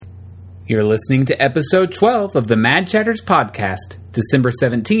You're listening to episode 12 of the Mad Chatters podcast, December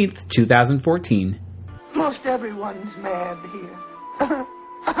 17th, 2014. Most everyone's mad here.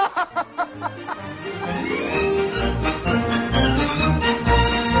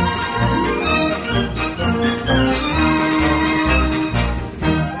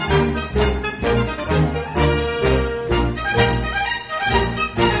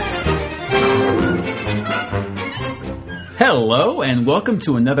 Hello, and welcome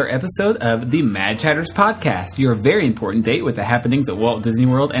to another episode of the Mad Chatters podcast, your very important date with the happenings at Walt Disney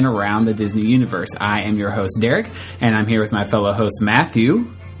World and around the Disney universe. I am your host, Derek, and I'm here with my fellow host,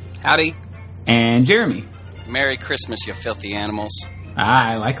 Matthew. Howdy. And Jeremy. Merry Christmas, you filthy animals.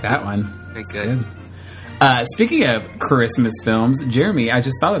 I like that one. Very good. Speaking of Christmas films, Jeremy, I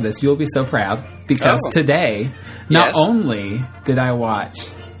just thought of this. You'll be so proud, because today, not only did I watch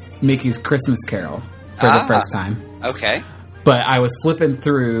Mickey's Christmas Carol for the first time. Okay. But I was flipping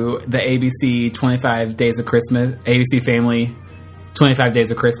through the ABC 25 Days of Christmas, ABC Family 25 Days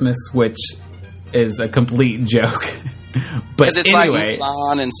of Christmas, which is a complete joke. But because it's anyway, like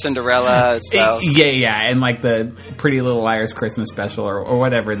Mulan and Cinderella as well. Yeah, and like the Pretty Little Liars Christmas special or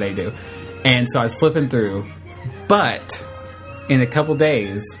whatever they do. And so I was flipping through. But in a couple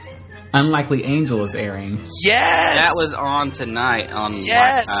days, Unlikely Angel is airing. Yes! That was on tonight on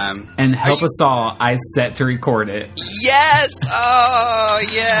Lifetime. And help us all, I set to record it. Yes! Oh,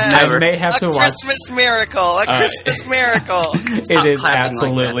 yes! I may have to watch... Christmas miracle! A Christmas miracle! It is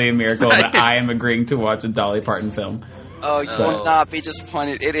absolutely a miracle that I am agreeing to watch a Dolly Parton film. Oh, you will not be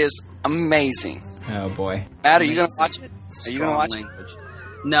disappointed. It is amazing. Oh, boy. Matt, are you going to watch it? Are you going to watch it?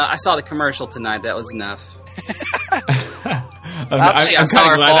 No, I saw the commercial tonight. That was enough. I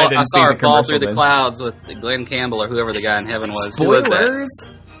saw her fall through the clouds with Glenn Campbell or whoever the guy in heaven was. Spoilers?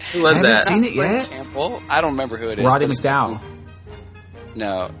 Who was that? Haven't seen it yet? Campbell? I don't remember who it is. Roddy McDowall.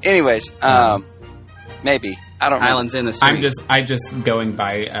 No. Anyways, maybe. I don't remember. Islands in the Street. I'm just going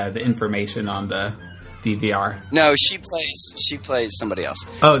by the information on the DVR. No, she plays somebody else.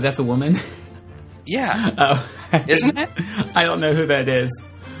 Oh, that's a woman? Yeah. Oh. Isn't it? I don't know who that is.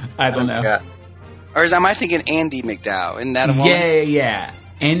 I don't know. God. Or am I thinking Andie MacDowell? Isn't that a woman? Yeah.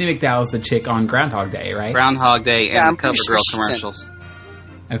 Andie MacDowell's the chick on Groundhog Day, right? Groundhog Day and the CoverGirl commercials.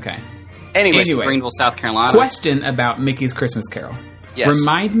 Okay. Anyway, Greenville, South Carolina. Question about Mickey's Christmas Carol. Yes.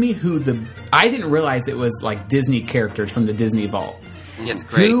 Remind me who I didn't realize it was like Disney characters from the Disney Vault. Yeah, it's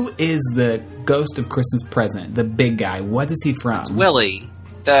great. Who is the Ghost of Christmas Present? The big guy. What is he from? It's Willie.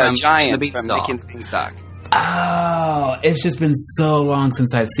 The giant the from Mickey and the Beanstalk. Oh, it's just been so long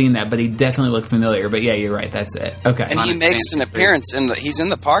since I've seen that, but he definitely looked familiar. But yeah, you're right. That's it. Okay. And he makes an appearance he's in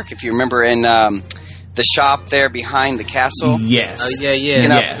the park, if you remember, in the shop there behind the castle. Yes. Oh, yeah.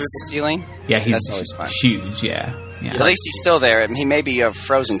 Sticking up through the ceiling. Yeah, he's That's always fun. Huge, yeah. At least he's still there. I mean, he may be a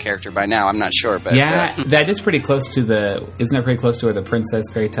Frozen character by now. I'm not sure, but that is pretty close to isn't that pretty close to where the Princess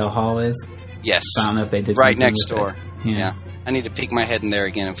Fairy Tale Hall is? Yes. I don't know if they did right next door. Yeah. I need to peek my head in there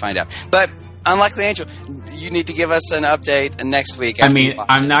again and find out. But Unlikely Angel, you need to give us an update next week. I mean,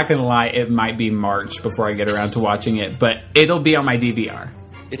 I'm not going to lie. It might be March before I get around to watching it, but it'll be on my DVR.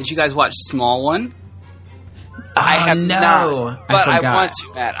 Did you guys watch Small One? I have not, but I want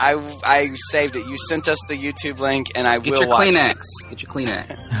to, Matt. I saved it. You sent us the YouTube link, and I will watch it. Get your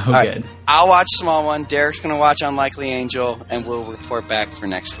Kleenex. Oh, all good. Right. I'll watch Small One. Derek's going to watch Unlikely Angel, and we'll report back for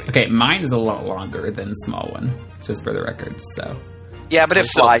next week. Okay, mine is a lot longer than Small One, just for the record, so... Yeah, but it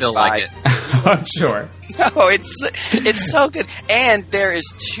flies by. Like it. I'm sure. No, it's so good. And there is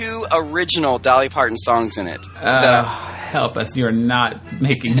 2 original Dolly Parton songs in it. Help us. You're not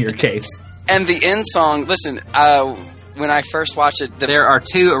making your case. And the end song, listen, when I first watched it... There are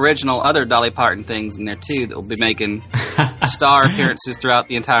 2 original other Dolly Parton things in there, too, that will be making star appearances throughout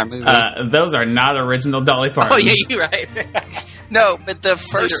the entire movie. Those are not original Dolly Parton. Oh, yeah, you're right. No, but the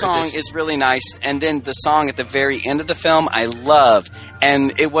first song is really nice, and then the song at the very end of the film I love,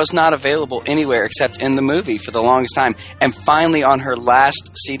 and it was not available anywhere except in the movie for the longest time. And finally, on her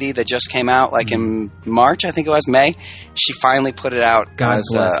last CD that just came out, like in March, I think it was, May, she finally put it out God as,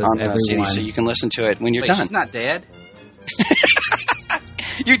 bless us, on the everyone. CD, so you can listen to it when you're done. She's not dead?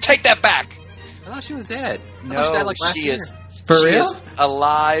 You take that back! I thought she was dead. No, she is. For she real? is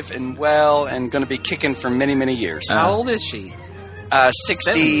alive and well and going to be kicking for many, many years. How old is she?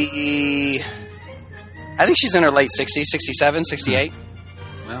 60... I think she's in her late 60s, 67, 68.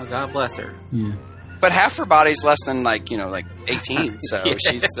 Well, God bless her. Yeah. But half her body's less than, like 18, so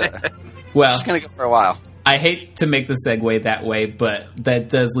she's going to go for a while. I hate to make the segue that way, but that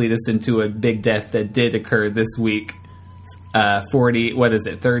does lead us into a big death that did occur this week.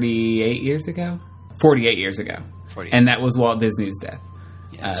 38 years ago? 48 years ago. 48. And that was Walt Disney's death.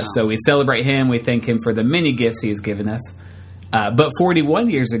 Yes. So we celebrate him. We thank him for the many gifts he has given us. But 41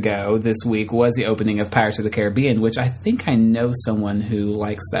 years ago this week was the opening of Pirates of the Caribbean, which I think I know someone who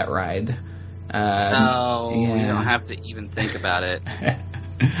likes that ride. You don't have to even think about it.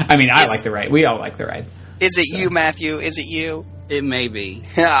 I mean, I like the ride. We all like the ride. Is it you, Matthew? Is it you? It may be.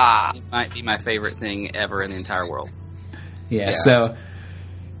 Ah. It might be my favorite thing ever in the entire world. Yeah, so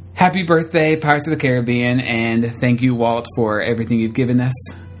happy birthday, Pirates of the Caribbean, and thank you, Walt, for everything you've given us.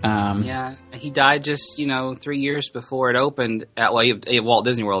 He died just 3 years before it opened at Walt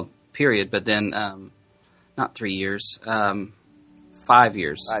Disney World, period. But then, not 3 years, 5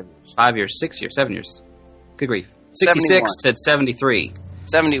 years, 5 years, 6 years, 7 years. Good grief, 66 to 73.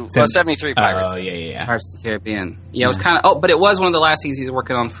 73 Pirates. Oh, yeah. Pirates of the Caribbean. Yeah, it was kind of. But it was one of the last things he was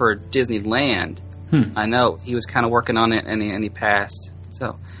working on for Disneyland. I know he was kind of working on it, and he passed.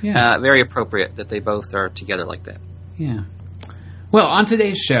 So, very appropriate that they both are together like that. Yeah. Well, on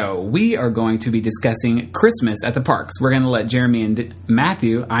today's show, we are going to be discussing Christmas at the parks. We're going to let Jeremy and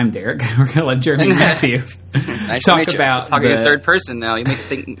Matthew, I'm Derek, we're going to let Jeremy and Matthew talk about... Talking in third person now, you make us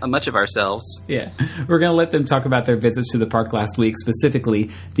think much of ourselves. Yeah. We're going to let them talk about their visits to the park last week,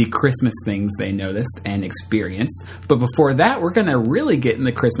 specifically the Christmas things they noticed and experienced. But before that, we're going to really get in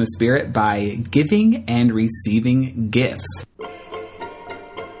the Christmas spirit by giving and receiving gifts.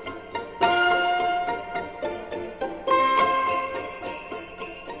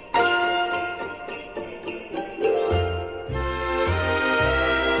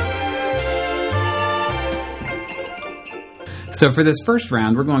 So for this first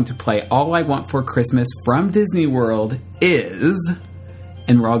round, we're going to play All I Want for Christmas from Disney World is...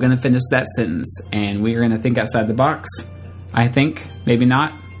 And we're all going to finish that sentence. And we're going to think outside the box. I think. Maybe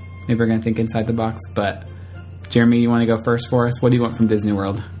not. Maybe we're going to think inside the box. But, Jeremy, you want to go first for us? What do you want from Disney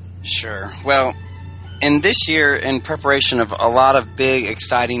World? Sure. Well, in this year, in preparation of a lot of big,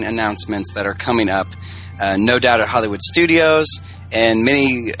 exciting announcements that are coming up, no doubt at Hollywood Studios, and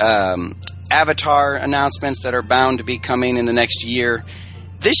many... Avatar announcements that are bound to be coming in the next year.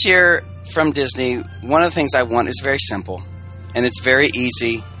 This year from Disney, one of the things I want is very simple, and it's very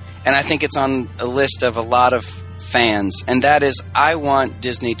easy, and I think it's on a list of a lot of fans, and that is I want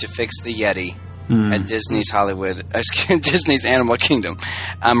Disney to fix the Yeti at Disney's Disney's Animal Kingdom.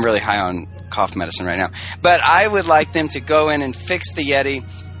 I'm really high on cough medicine right now. But I would like them to go in and fix the Yeti,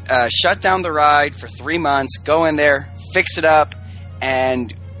 shut down the ride for 3 months, go in there, fix it up,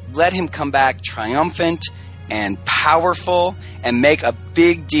 and let him come back triumphant and powerful and make a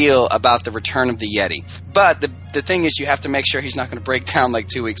big deal about the return of the Yeti. But the thing is, you have to make sure he's not going to break down like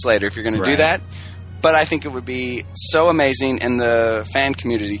 2 weeks later if you're going to do that. But I think it would be so amazing, and the fan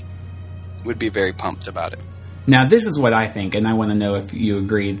community would be very pumped about it. Now, this is what I think, and I want to know if you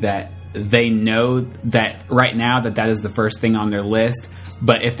agree that they know that right now that is the first thing on their list,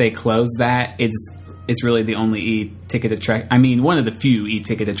 but if they close that, it's really the only e-ticket attraction. I mean, one of the few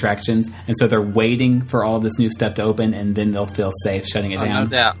e-ticket attractions, and so they're waiting for all this new stuff to open, and then they'll feel safe shutting it down. No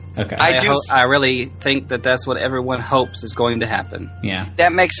doubt. Okay. I really think that's what everyone hopes is going to happen. Yeah.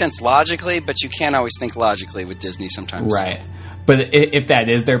 That makes sense logically, but you can't always think logically with Disney sometimes. Right. But if that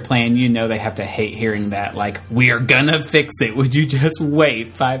is their plan, they have to hate hearing that, like, we are gonna fix it. Would you just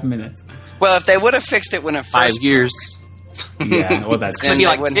wait 5 minutes? Well, if they would have fixed it when it first... 5 years. Yeah, well, that's it's going to be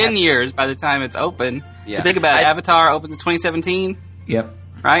like 10 years by the time it's open. Yeah. You think about it, Avatar opens in 2017. Yep.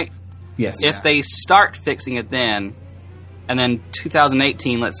 Right? Yes. If they start fixing it then, and then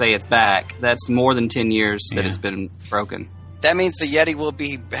 2018, let's say it's back, that's more than 10 years that it's been broken. That means the Yeti will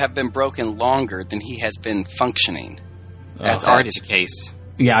have been broken longer than he has been functioning. That's already the case.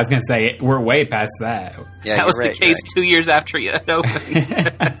 Yeah, I was going to say, we're way past that. Yeah, that was the case 2 years after it opened.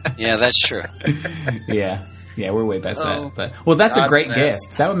 Yeah, that's true. Yeah, we're way past that. But that's a great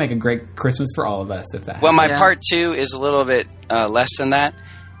gift. That would make a great Christmas for all of us if that. Well, my part two is a little bit less than that,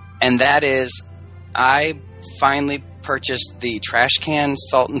 and that is I finally purchased the trash can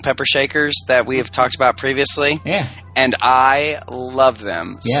salt and pepper shakers that we have talked about previously. Yeah. And I love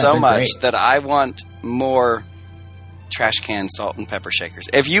them so much that I want more trash can salt and pepper shakers.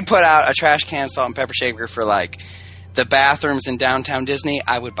 If you put out a trash can salt and pepper shaker for like the bathrooms in downtown Disney,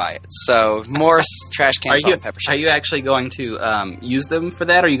 I would buy it. So more trash can salt and pepper shakers. Are you actually going to use them for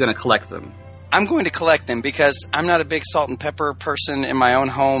that, or are you going to collect them? I'm going to collect them because I'm not a big salt and pepper person in my own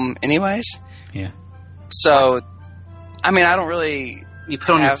home anyways. Yeah. So, I mean, I don't really you put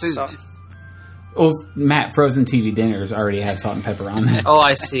on your food. Salt. Well, Matt, frozen TV dinners already have salt and pepper on them. Oh,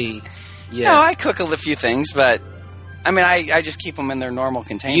 I see. Yes. No, I cook a few things, but I mean, I just keep them in their normal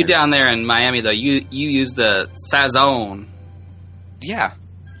containers. You down there in Miami, though, you use the Sazón. Yeah.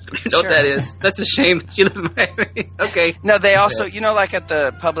 You know what that is? That's a shame that you live in Miami. Okay. No, they also, like at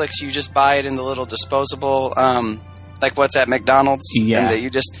the Publix, you just buy it in the little disposable, like what's at McDonald's? Yeah. And you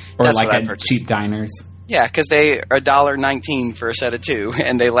just, or that's like what I at purchase. cheap diners. Yeah, because they are $1.19 for a set of 2,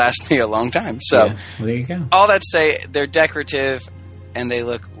 and they last me a long time. So, Well, there you go. all that to say, they're decorative, and they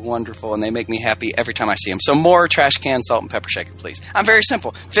look wonderful, and they make me happy every time I see them. So more trash can salt and pepper shaker, please. I'm very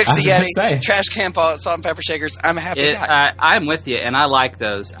simple. Fix the Yeti, trash can salt and pepper shakers. I'm a happy guy. I'm with you, and I like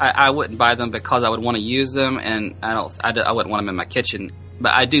those. I wouldn't buy them because I would want to use them, and I wouldn't want them in my kitchen.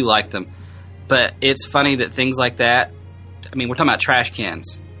 But I do like them. But it's funny that things like that. I mean, we're talking about trash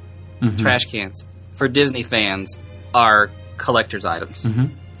cans. Mm-hmm. Trash cans for Disney fans are collector's items.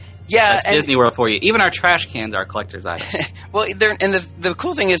 Mm-hmm. Yeah, that's Disney World for you. Even our trash cans are collector's items. Well, the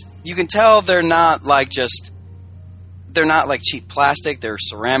cool thing is you can tell they're not like cheap plastic. They're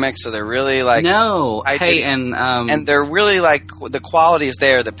ceramic, so they're really like and they're really like the quality is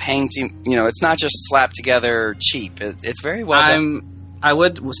there. The painting, it's not just slapped together cheap. It's very well done. I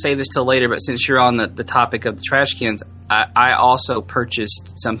would say this till later, but since you're on the topic of the trash cans, I also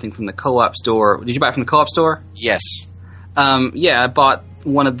purchased something from the Co-op store. Did you buy it from the Co-op store? Yes. I bought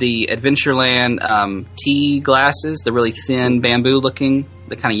one of the Adventureland tea glasses, the really thin bamboo-looking,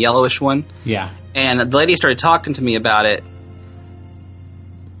 the kind of yellowish one. Yeah. And the lady started talking to me about it.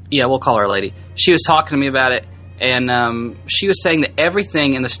 Yeah, we'll call her a lady. She was talking to me about it, and she was saying that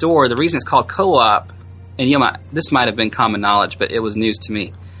everything in the store, the reason it's called Co-op, and this might have been common knowledge, but it was news to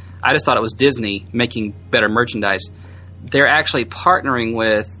me. I just thought it was Disney making better merchandise. They're actually partnering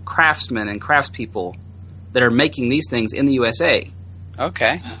with craftsmen and craftspeople that are making these things in the USA.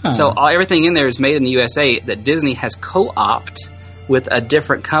 Okay. Huh. So everything in there is made in the USA that Disney has co-opted with a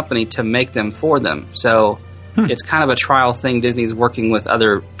different company to make them for them. So it's kind of a trial thing. Disney's working with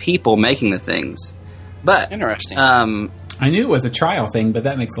other people making the things. But interesting. I knew it was a trial thing, but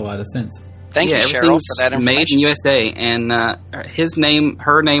that makes a lot of sense. Thank you, Cheryl, for that information. Made in USA, and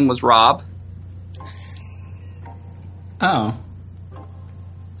her name was Rob. Oh.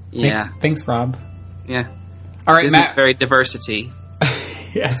 Yeah. Thanks, Rob. Yeah. All right, Disney's Matt. very diversity.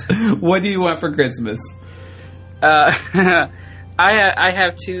 Yes. What do you want for Christmas? I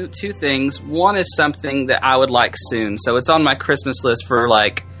have two things. One is something that I would like soon, so it's on my Christmas list for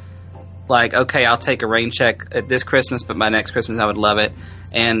like okay, I'll take a rain check at this Christmas, but by next Christmas I would love it.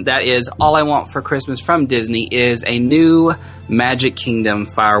 And that is all I want for Christmas from Disney is a new Magic Kingdom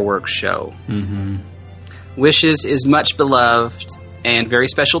fireworks show. Mm-hmm. Wishes is much beloved and very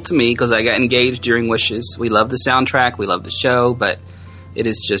special to me because I got engaged during Wishes. We love the soundtrack, we love the show, but it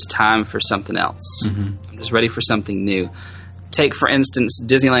is just time for something else. Mm-hmm. I'm just ready for something new. Take, for instance,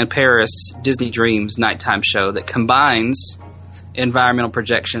 Disneyland Paris Disney Dreams nighttime show that combines environmental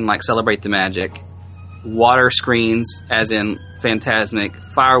projection like Celebrate the Magic, water screens as in Fantasmic,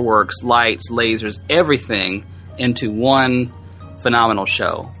 fireworks, lights, lasers, everything into one phenomenal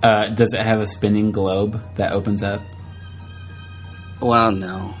show. Does it have a spinning globe that opens up? Well,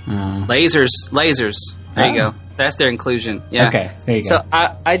 no. Lasers. There you go. That's their inclusion. Yeah. Okay, there you go. So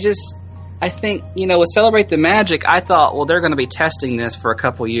I think, with Celebrate the Magic, I thought, well, they're going to be testing this for a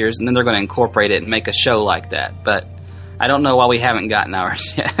couple years, and then they're going to incorporate it and make a show like that. But I don't know why we haven't gotten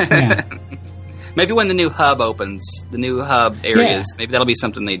ours yet. Yeah. Maybe when the new hub opens, the new hub areas, maybe that'll be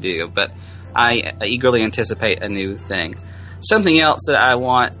something they do. But I eagerly anticipate a new thing. Something else that I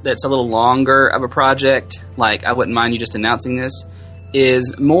want that's a little longer of a project, like I wouldn't mind you just announcing this,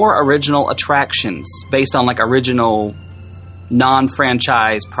 is more original attractions based on like original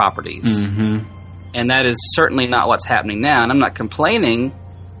non-franchise properties. Mm-hmm. And that is certainly not what's happening now. And I'm not complaining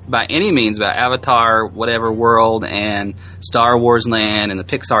by any means about Avatar, whatever world, and Star Wars Land and the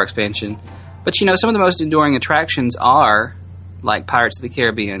Pixar expansion. But, some of the most enduring attractions are like Pirates of the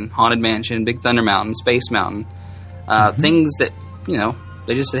Caribbean, Haunted Mansion, Big Thunder Mountain, Space Mountain. Things that,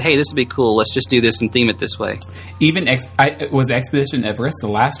 they just said, hey, this would be cool. Let's just do this and theme it this way. Even was Expedition Everest the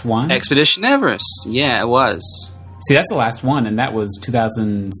last one? Expedition Everest. Yeah, it was. See, that's the last one, and that was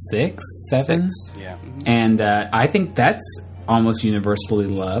 2006, 7? Yeah. And I think that's almost universally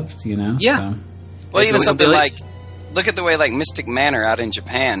loved, Yeah. So. Well, even something like, look at the way like Mystic Manor out in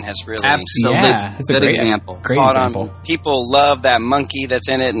Japan has really... Absolutely. Yeah, it's a good great example. Great caught example. On. People love that monkey that's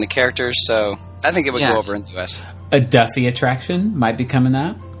in it and the characters, so I think it would go over in the U.S. A Duffy attraction might be coming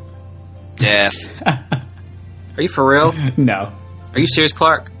out. Death. Are you for real? No. Are you serious,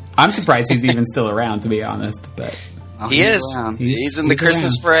 Clark? I'm surprised he's even still around, to be honest. But he is. He's in the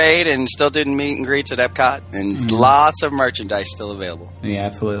Christmas parade and still doing meet and greets at Epcot, and lots of merchandise still available. Yeah,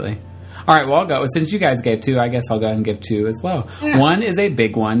 absolutely. All right, well, I'll go. Since you guys gave 2, I guess I'll go ahead and give 2 as well. Yeah. One is a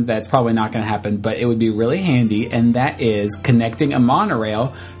big one that's probably not going to happen, but it would be really handy, and that is connecting a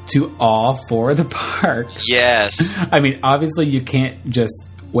monorail to all 4 of the parks. Yes. I mean, obviously you can't just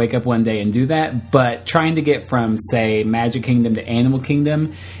wake up one day and do that, but trying to get from, say, Magic Kingdom to Animal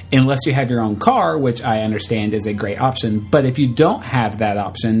Kingdom, unless you have your own car, which I understand is a great option, but if you don't have that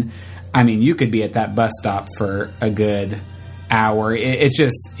option, I mean, you could be at that bus stop for a good hour.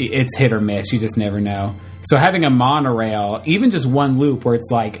 It's hit or miss. You just never know. So having a monorail, even just one loop where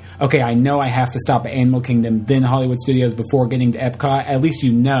it's like, okay, I know I have to stop at Animal Kingdom, then Hollywood Studios before getting to Epcot, at least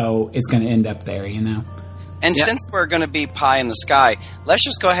you know it's going to end up there, you know? And since we're going to be pie in the sky, let's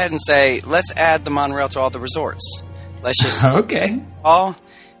just go ahead and say, let's add the monorail to all the resorts. Let's just... Okay.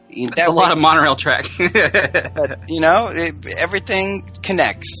 That's a lot of monorail track. But, everything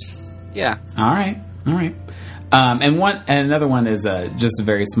connects. Yeah. All right. And another one is just a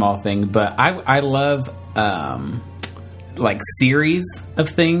very small thing, but I love like series of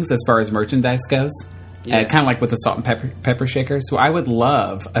things as far as merchandise goes. Kind of like with the salt and pepper shaker. So I would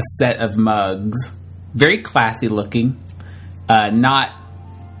love a set of mugs, very classy looking, not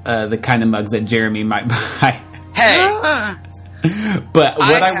the kind of mugs that Jeremy might buy. Hey. But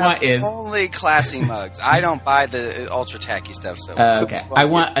what I want is only classy mugs. I don't buy the ultra tacky stuff. So okay, I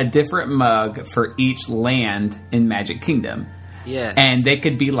want a different mug for each land in Magic Kingdom. Yes, and they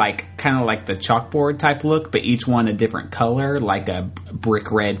could be like kind of like the chalkboard type look, but each one a different color, like a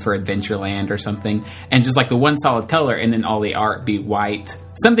brick red for Adventureland or something, and just like the one solid color, and then all the art be white.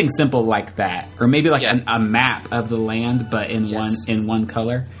 Something simple like that, or maybe like a map of the land, but in one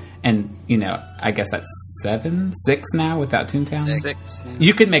color. And, I guess that's 6 now without Toontown? 6. Yeah.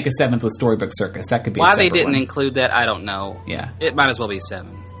 You could make a 7th with Storybook Circus. That could be Why a separate they didn't one. include that, I don't know. Yeah. It might as well be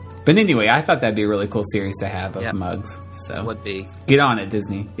 7. But anyway, I thought that'd be a really cool series to have of mugs. So it would be. Get on it,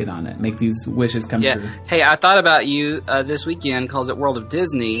 Disney. Get on it. Make these wishes come true. Hey, I thought about you this weekend because at World of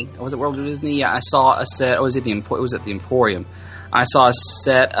Disney. Was it World of Disney? Yeah, I saw a set. It was at the Emporium. I saw a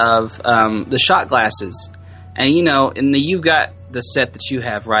set of the shot glasses. And, you've got the set that you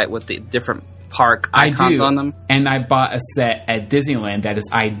have, right, with the different park icons on them. And I bought a set at Disneyland that is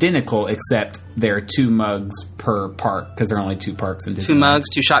identical, except there are 2 mugs per park because there are only 2 parks in Disneyland. 2 mugs,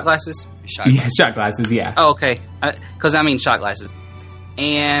 2 shot glasses? Shot glasses, yeah. Oh, okay. Because I mean shot glasses.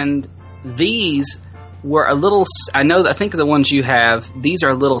 And these were a little... I think the ones you have, these are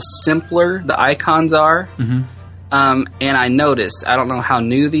a little simpler, the icons are. Mm-hmm. And I noticed, I don't know how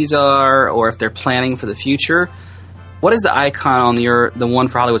new these are or if they're planning for the future. What is the icon on the one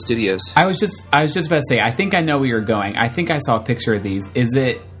for Hollywood Studios? I was just about to say, I think I know where you're going. I think I saw a picture of these. Is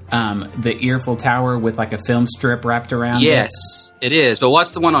it the Earful Tower with like a film strip wrapped around it? Yes, it is. But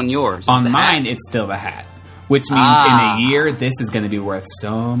what's the one on yours? On mine, it's still the hat. Which means in a year, this is going to be worth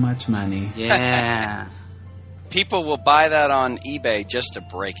so much money. Yeah. People will buy that on eBay just to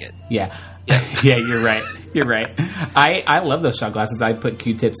break it. Yeah. Yeah, you're right. You're right. I love those shot glasses. I put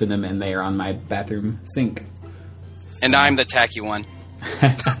Q-tips in them, and they are on my bathroom sink. And I'm the tacky one.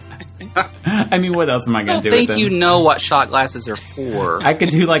 I mean, what else am I going to do with them? I think you know what shot glasses are for. I could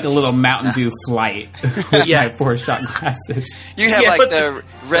do like a little Mountain Dew flight with my 4 shot glasses. You have the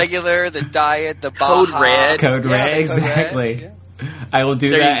regular, the diet, the Code Baja. Red. Code Red, exactly. Red. Yeah. I will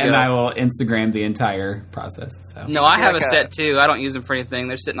do There that, you and go. I will Instagram the entire process. So. No, I have a set too. I don't use them for anything.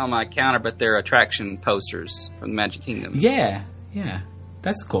 They're sitting on my counter, but they're attraction posters from the Magic Kingdom. Yeah.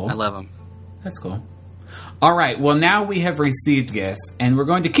 That's cool. I love them. That's cool. All right, well, now we have received gifts, and we're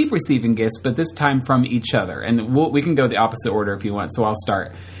going to keep receiving gifts, but this time from each other. And we can go the opposite order if you want, so I'll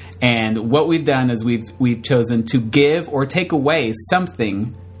start. And what we've done is we've chosen to give or take away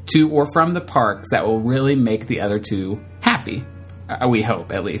something to or from the parks that will really make the other 2 happy. We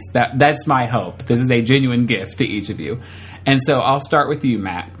hope, at least. That's my hope. This is a genuine gift to each of you. And so I'll start with you,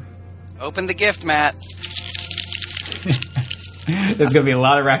 Matt. Open the gift, Matt. There's going to be a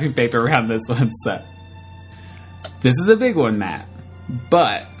lot of wrapping paper around this one, so... This is a big one, Matt,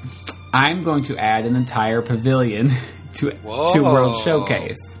 but I'm going to add an entire pavilion to World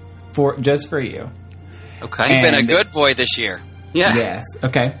Showcase just for you. Okay. You've been a good boy this year. Yeah. Yes.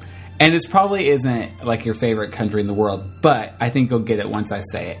 Okay. And this probably isn't like your favorite country in the world, but I think you'll get it once I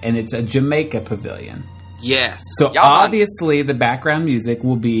say it. And it's a Jamaica pavilion. Yes. So obviously the background music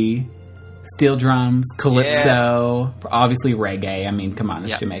will be steel drums, calypso, obviously reggae. I mean, come on,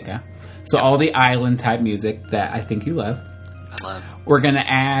 it's Jamaica. So all the island type music that I think you love. I love. We're going to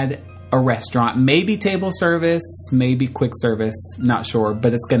add a restaurant, maybe table service, maybe quick service, not sure,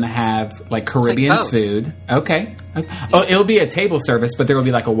 but it's going to have like Caribbean food. Okay. Oh, it'll be a table service, but there will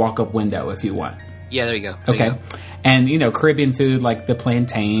be like a walk-up window if you want. Yeah, there you go. There Okay. you go. And, Caribbean food like the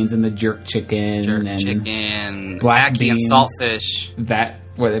plantains and the jerk chicken. Jerk and chicken, black ackee and beans. saltfish. That,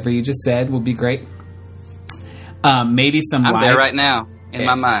 whatever you just said, will be great. Maybe some I'm live... there right now in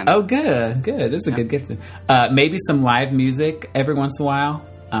my mind. Oh, good. That's a good gift. Maybe some live music every once in a while.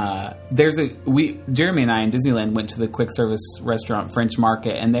 Jeremy and I in Disneyland went to the quick service restaurant French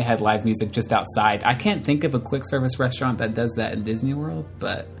Market, and they had live music just outside. I can't think of a quick service restaurant that does that in Disney World,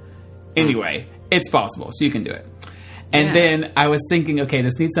 but anyway, it's possible, so you can do it. And then I was thinking, okay,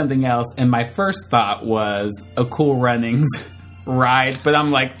 this needs something else, and my first thought was a Cool Runnings ride, but I'm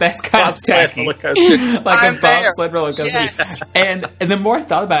like, that's kind of tacky. Like a bobsled roller coaster. Yes. And the more I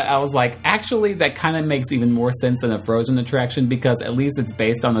thought about it, I was like, actually, that kind of makes even more sense than a Frozen attraction, because at least it's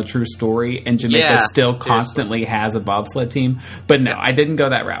based on a true story, and Jamaica still constantly has a bobsled team. But no, I didn't go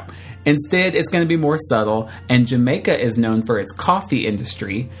that route. Instead, it's going to be more subtle, and Jamaica is known for its coffee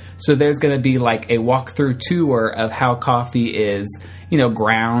industry, so there's going to be like a walkthrough tour of how coffee is,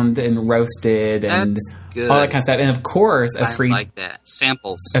 ground and roasted and That's good. all that kind of stuff. And of course, I like that.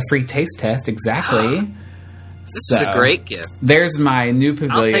 Samples. a free taste test, exactly. This is a great gift. There's my new I'll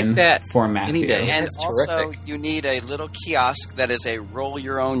pavilion take that for Matthew. any day. And That's also, terrific. you need a little kiosk that is a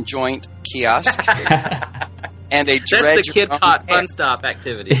roll-your-own-joint kiosk. And a That's dredge the Kid your own Hot hair. Fun Stop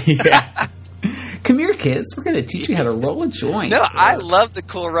activity. Yeah. Come here, kids. We're going to teach you how to roll a joint. No, I love the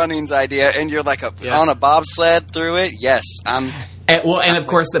Cool Runnings idea, and you're like on a bobsled through it. Yes, I'm. And of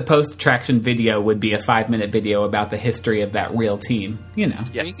course, the post-attraction video would be a 5-minute video about the history of that real team,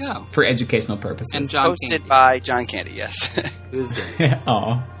 There you go. for educational purposes. And John Posted Candy. by John Candy. Yes. Who's dead.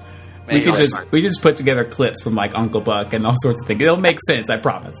 Aw. Maybe. We just put together clips from like Uncle Buck and all sorts of things. It'll make sense, I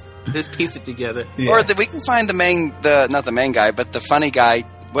promise. Just piece it together. Yeah. Or we can find not the main guy, but the funny guy.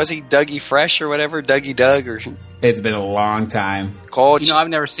 Was he Dougie Fresh or whatever? Dougie Doug or It's been a long time. Coach? I've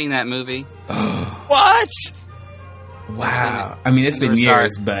never seen that movie. What? Wow. I mean, it's been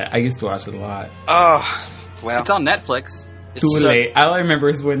years, but I used to watch it a lot. Oh, well. It's on Netflix. Too late. All I remember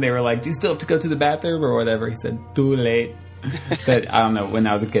is when they were like, do you still have to go to the bathroom or whatever? He said, too late. But I don't know. When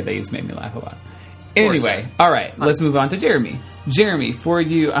I was a kid, they used to make me laugh a lot. Anyway, all right. Let's move on to Jeremy. Jeremy, for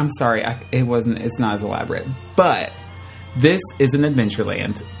you, I'm sorry. It's not as elaborate. But this is an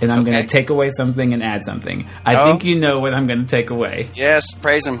Adventureland, and I'm going to take away something and add something. I think you know what I'm going to take away. Yes,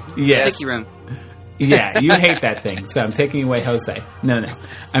 praise him. Yes. Tiki Room. Yeah, you hate that thing. So I'm taking away Jose. No.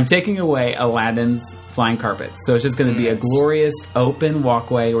 I'm taking away Aladdin's flying carpet. So it's just going to be a glorious open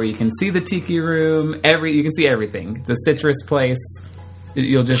walkway where you can see the tiki room. You can see everything. The citrus place.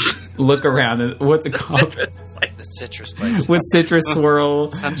 You'll just look around. And, what's it called? The citrus place. With citrus swirl.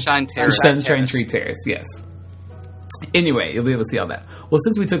 Sunshine Terrace. Sunshine Tree Terrace, yes. Anyway, you'll be able to see all that. Well,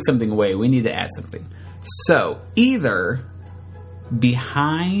 since we took something away, we need to add something. So either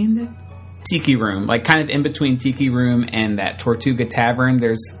behind Tiki Room, like kind of in between Tiki Room and that Tortuga Tavern,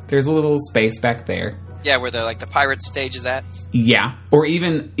 there's a little space back there. Yeah, where the pirate stage is at. Yeah, or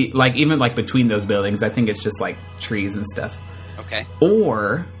even between those buildings, I think it's just like trees and stuff. Okay.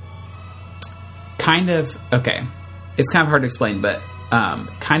 Or kind of it's kind of hard to explain, but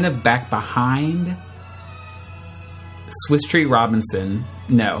kind of back behind Swiss Tree Robinson.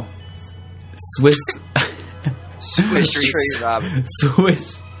 No, Swiss Tree Robinson.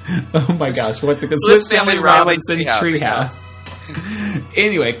 Swiss. Oh my gosh, what's it called? Swiss Family Family Robinson Treehouse. Treehouse.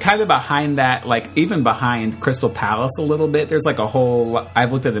 Anyway, kind of behind that, like even behind Crystal Palace a little bit, there's like a whole.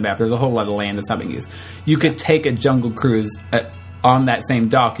 I've looked at the map. There's a whole lot of land that's not being used. You could take a Jungle Cruise on that same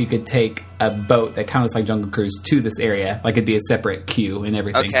dock. You could take a boat that kind of looks like Jungle Cruise to this area. Like it'd be a separate queue and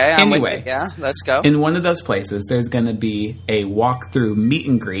everything. Okay, I'm anyway, with you. Yeah, let's go. in one of those places, there's going to be a walk-through meet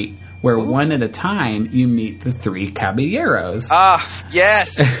and greet where one at a time you meet the three caballeros. Ah,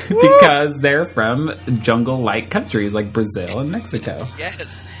 yes. Because they're from jungle-like countries like Brazil and Mexico.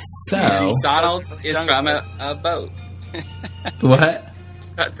 Yes. So, Donald Those is jungle from a boat. what?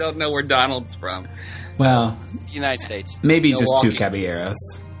 I don't know where Donald's from. Well, United States. maybe just Milwaukee. two caballeros.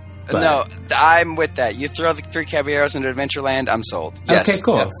 But- No, I'm with that. You throw the three caballeros into Adventureland, I'm sold. Yes. Okay,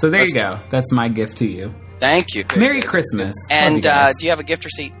 cool. Yeah. So there you go. That's my gift to you. Thank you. Merry Christmas. Love And you guys. do you have a gift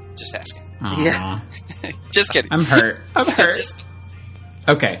receipt? Just asking. Aw, Yeah. Just kidding. I'm hurt. I'm hurt. Just-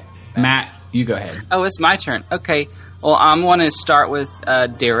 Okay, Matt, you go ahead. Oh, it's my turn. Okay. Well, I'm going to start with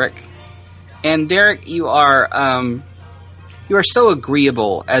Derek. And Derek, you are so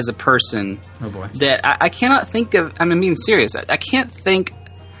agreeable as a person Oh boy. that I cannot think of. I'm being serious. I can't think.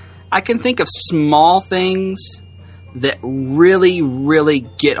 I can think of small things that really, really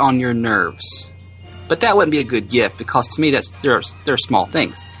get on your nerves. But that wouldn't be a good gift because to me, they're small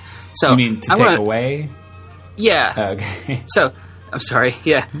things. So You mean to I take wanna- away? Yeah. Okay. So I'm sorry.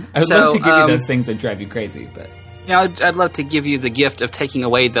 Yeah. I'd love to give you those things that drive you crazy, but I'd love to give you the gift of taking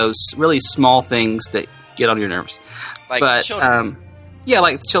away those really small things that get on your nerves. Like children.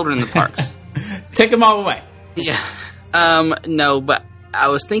 Like children in the parks. Take them all away. Yeah. No, but I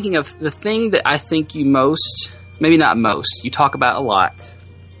was thinking of the thing that I think you most, maybe not most, you talk about a lot,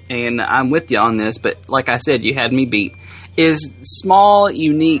 and I'm with you on this, but like I said, you had me beat, is small,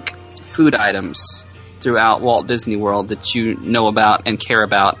 unique food items throughout Walt Disney World that you know about and care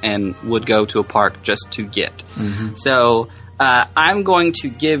about and would go to a park just to get. Mm-hmm. So I'm going to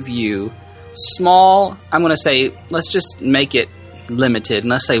give you small, I'm going to say, let's just make it limited, and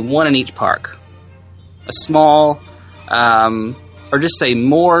let's say one in each park. A small, or just say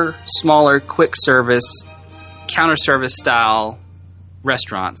more smaller, quick service, counter service style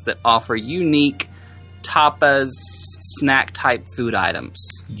restaurants that offer unique tapas, snack type food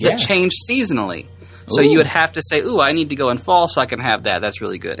items that change seasonally. So you would have to say, ooh, I need to go in fall so I can have that. That's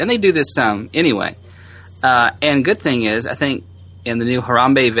really good. And they do this anyway. And good thing is, I think in the new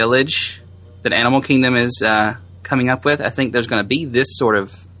Harambe Village that Animal Kingdom is coming up with, I think there's going to be this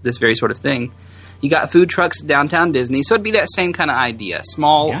very sort of thing. You got food trucks at Downtown Disney, so it'd be that same kind of idea.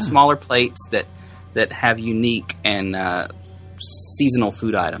 Smaller plates that have unique and seasonal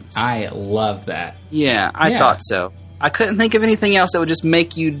food items. I love that. Yeah, I thought so. I couldn't think of anything else that would just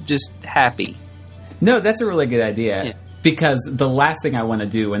make you just happy. No, that's a really good idea, because the last thing I want to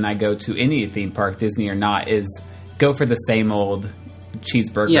do when I go to any theme park, Disney or not, is go for the same old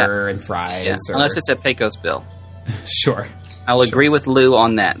cheeseburger and fries. Yeah. Unless it's at Pecos Bill. Sure. I'll agree with Lou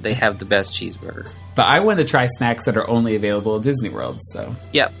on that. They have the best cheeseburger. But I want to try snacks that are only available at Disney World, so...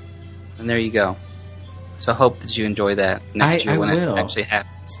 Yep. And there you go. So I hope that you enjoy that next year when it actually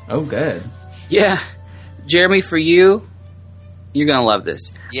happens. Oh, good. Yeah. Jeremy, for you... You're going to love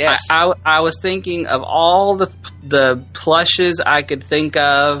this. Yes. I was thinking of all the plushes I could think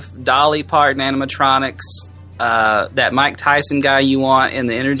of, Dolly Parton animatronics, that Mike Tyson guy you want in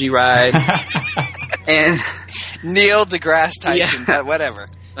the energy ride, and Neil deGrasse Tyson, whatever.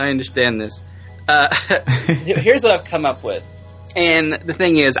 I understand this. Here's what I've come up with. And the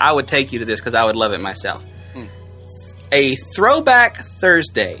thing is, I would take you to this because I would love it myself. A Throwback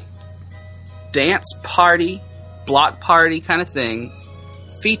Thursday dance party, block party kind of thing,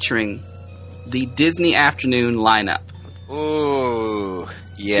 featuring the Disney Afternoon lineup. Ooh,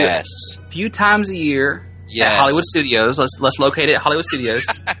 yes. A few times a year at Hollywood Studios. Let's locate it at Hollywood Studios.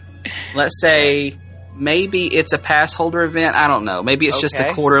 Let's say maybe it's a pass holder event. I don't know. Maybe it's just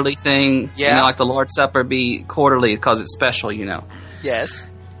a quarterly thing. Yeah. You know, like the Lord's Supper be quarterly because it's special, you know. Yes.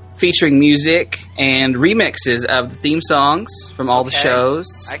 Featuring music and remixes of the theme songs from all the shows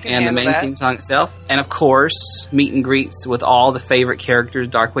and the main theme song itself. And, of course, meet and greets with all the favorite characters,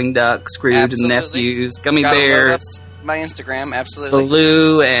 Darkwing Duck, Scrooge and the Nephews, Gummy Bears. My Instagram, absolutely.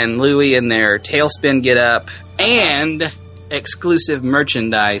 Baloo and Louie in their tailspin get-up. And exclusive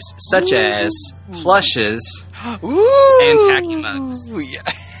merchandise such as plushes and tacky mugs.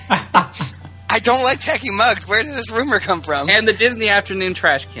 Yeah. I don't like tacky mugs. Where did this rumor come from? And the Disney Afternoon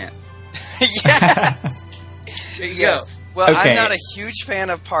trash can. Yes. There you go. Well, I'm not a huge fan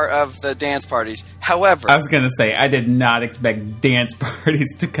of the dance parties. However, I was going to say I did not expect dance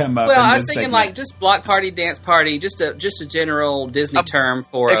parties to come up. Well, I was thinking like just block party, dance party, just a general Disney term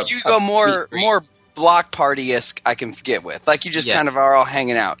for. If you go more block party-esque, I can get with. Like you just kind of are all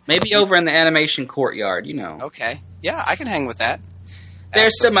hanging out. Maybe over in the animation courtyard, you know. Okay. Yeah, I can hang with that.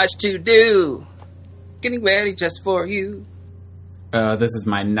 There's so much to do. Getting ready just for you. This is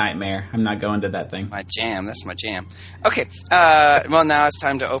my nightmare. I'm not going to that thing. My jam. That's my jam. Okay. Well, now it's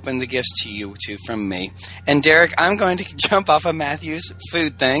time to open the gifts to you two from me. And Derek, I'm going to jump off of Matthew's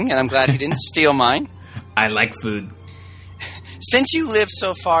food thing, and I'm glad he didn't steal mine. I like food. Since you live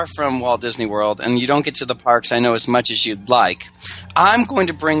so far from Walt Disney World and you don't get to the parks, I know, as much as you'd like, I'm going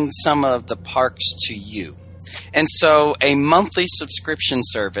to bring some of the parks to you. And so a monthly subscription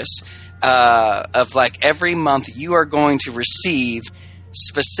service of like every month you are going to receive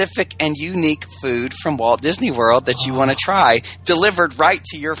specific and unique food from Walt Disney World that you want to try delivered right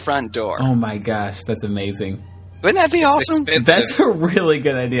to your front door. Oh my gosh, that's amazing. Wouldn't that be awesome? That's a really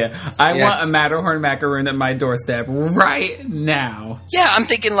good idea. I want a Matterhorn macaroon at my doorstep right now. Yeah, I'm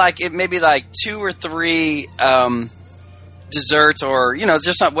thinking like it maybe like 2 or 3 desserts or, you know,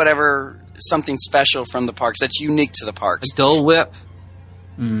 just whatever, something special from the parks that's unique to the parks. A Dole Whip.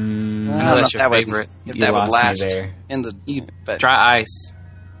 I don't know if that favorite. If that would last in the dry ice.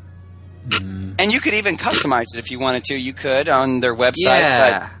 And you could even customize it if you wanted to. You could on their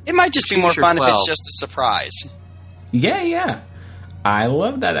website, but it might just be more fun if it's just a surprise. Yeah. I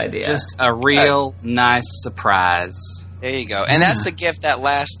love that idea. Just a real nice surprise. There you go. And that's the gift that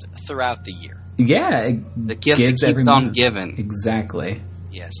lasts throughout the year. Yeah. The gift that keeps on giving. Exactly.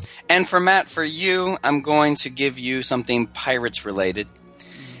 Yes. And for Matt, for you, I'm going to give you something Pirates related.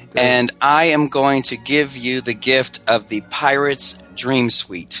 Great. And I am going to give you the gift of the Pirates Dream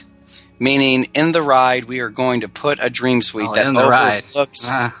Suite. Meaning, in the ride, we are going to put a Dream Suite that overlooks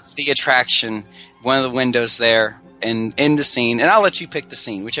the attraction, one of the windows there, and in the scene. And I'll let you pick the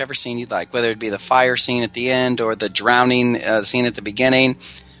scene, whichever scene you'd like, whether it be the fire scene at the end or the drowning scene at the beginning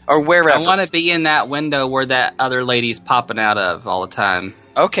or wherever. I want to be in that window where that other lady's popping out of all the time.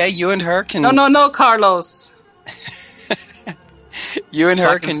 Okay, you and her can... No, Carlos. You and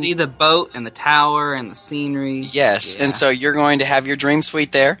her can see the boat and the tower and the scenery. Yes, yeah. And so you're going to have your Dream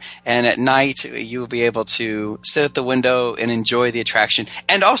Suite there, and at night you will be able to sit at the window and enjoy the attraction.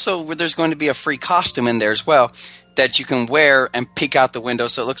 And also, there's going to be a free costume in there as well that you can wear and peek out the window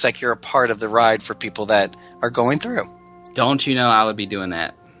so it looks like you're a part of the ride for people that are going through. Don't you know I would be doing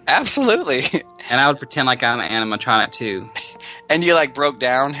that? Absolutely. And I would pretend like I'm an animatronic too. And you like broke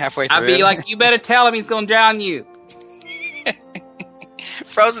down halfway through. I'd be like, you better tell him he's going to drown you.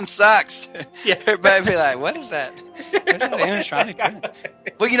 Frozen sucks. Yeah. Everybody be like, what is that? What is that animatronic doing?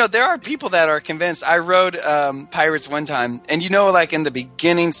 Well, there are people that are convinced. I rode Pirates one time, and like in the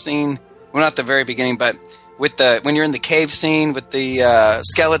beginning scene, well, not the very beginning, but with when you're in the cave scene with the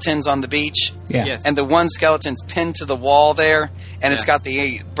skeletons on the beach, yes. And the one skeleton's pinned to the wall there, and it's got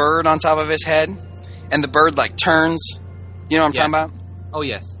the bird on top of his head, and the bird turns. You know what I'm talking about? Oh,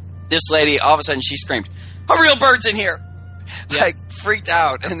 yes. This lady, all of a sudden, she screamed, "A real bird's in here!" Yeah. Freaked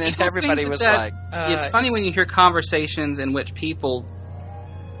out, and then everybody was like... it's funny when you hear conversations in which people,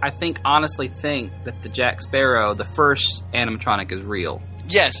 I think, honestly think that the Jack Sparrow, the first animatronic, is real.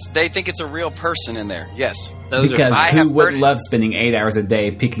 Yes, they think it's a real person in there, yes. Because who wouldn't love spending 8 hours a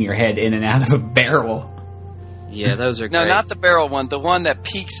day peeking your head in and out of a barrel? Yeah, those are great. No, not the barrel one, the one that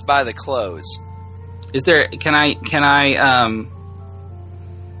peeks by the clothes. Is there... Can I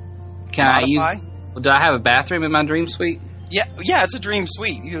use... Do I have a bathroom in my Dream Suite? Yeah, it's a Dream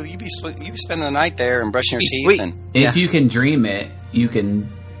Suite. You be spending the night there and brushing your teeth. Sweet. And if you can dream it, you can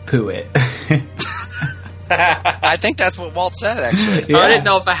poo it. I think that's what Walt said, actually. Yeah. I didn't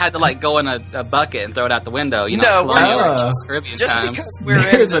know if I had to go in a bucket and throw it out the window. Caribbean just time. Because we're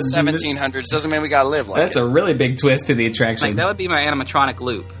in the 1700s doesn't mean we gotta live like that's a really big twist to the attraction. That would be my animatronic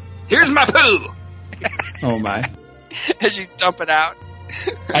loop. Here's my poo. Oh my! As you dump it out.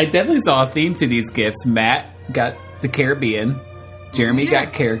 I definitely saw a theme to these gifts. Matt got the Caribbean. Jeremy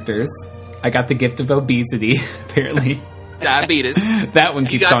got characters. I got the gift of obesity, apparently. Diabetes. That one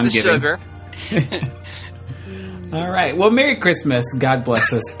keeps on giving. Sugar. All right. Well, Merry Christmas. God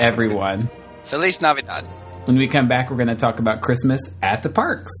bless us, everyone. Feliz Navidad. When we come back, we're going to talk about Christmas at the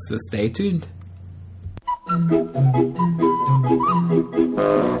parks. So stay tuned.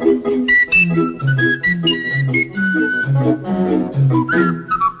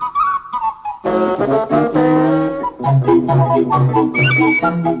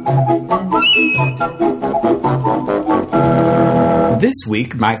 This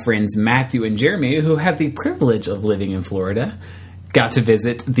week, my friends Matthew and Jeremy, who have the privilege of living in Florida, got to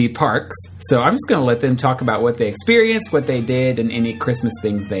visit the parks. So I'm just going to let them talk about what they experienced, what they did, and any Christmas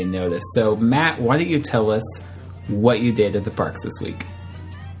things they noticed. So Matt, why don't you tell us what you did at the parks this week?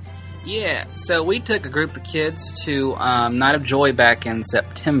 Yeah, so we took a group of kids to Night of Joy back in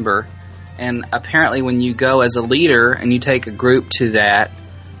September. And apparently when you go as a leader and you take a group to that,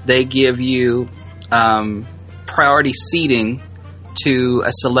 they give you priority seating to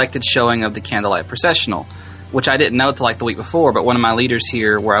a selected showing of the Candlelight Processional, which I didn't know until the week before, but one of my leaders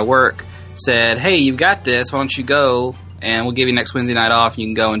here where I work said, hey, you've got this, why don't you go, and we'll give you next Wednesday night off, and you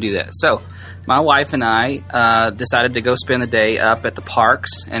can go and do that. So my wife and I decided to go spend the day up at the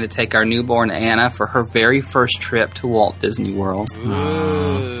parks and to take our newborn Anna for her very first trip to Walt Disney World.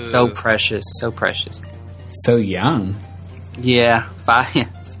 Ooh. So precious, so precious. So young. Yeah,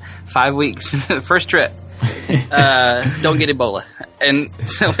 5 weeks. First trip. Don't get Ebola. And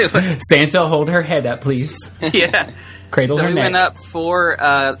so Santa, hold her head up, please. Yeah. Cradle her neck. So we went up for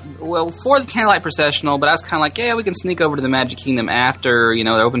the Candlelight Processional, but I was kind of like, yeah, we can sneak over to the Magic Kingdom after,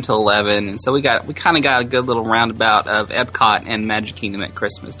 they're open till 11. And so we kind of got a good little roundabout of Epcot and Magic Kingdom at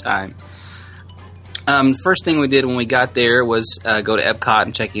Christmas time. First thing we did when we got there was go to Epcot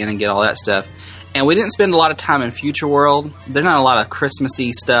and check in and get all that stuff. And we didn't spend a lot of time in Future World. There's not a lot of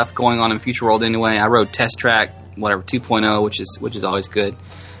Christmassy stuff going on in Future World anyway. I rode Test Track, 2.0, which is always good.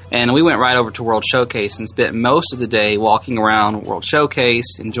 And we went right over to World Showcase and spent most of the day walking around World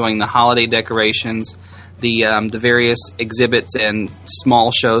Showcase, enjoying the holiday decorations, the various exhibits and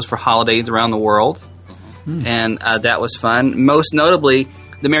small shows for holidays around the world. and that was fun. Most notably,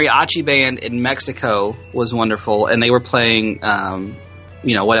 the mariachi band in Mexico was wonderful, and they were playing,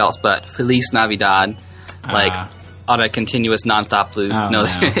 what else but Feliz Navidad, on a continuous nonstop loop.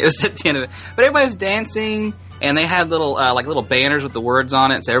 It was at the end of it. But everybody was dancing, and they had little banners with the words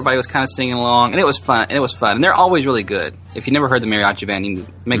on it, so everybody was kind of singing along, and it was fun. And they're always really good. If you never heard the mariachi band, you need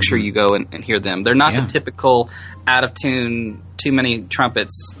to make sure you go and hear them. They're not the typical out of tune, too many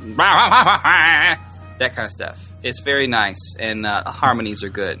trumpets, that kind of stuff. It's very nice, and harmonies are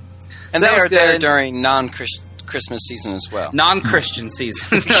good. And so they are there during non-Christmas season as well. Non-Christian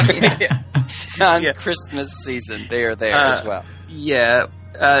season. Non-Christmas season. They are there as well. Yeah.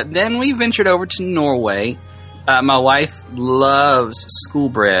 Then we ventured over to Norway. My wife loves school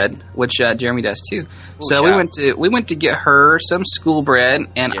bread, which Jeremy does too. So we went to get her some school bread,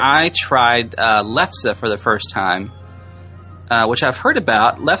 and I tried lefse for the first time, which I've heard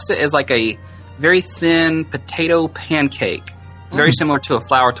about. Lefse is like a very thin potato pancake, very similar to a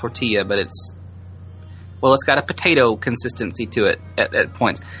flour tortilla, but it's got a potato consistency to it at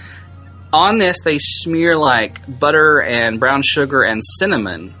points. On this, they smear like butter and brown sugar and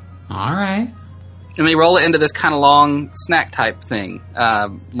cinnamon. All right. And they roll it into this kind of long snack type thing,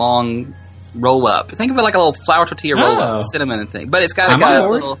 long roll up. Think of it like a little flour tortilla roll up, cinnamon and thing. But it's got a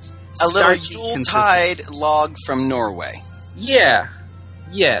little Yuletide log from Norway. Yeah.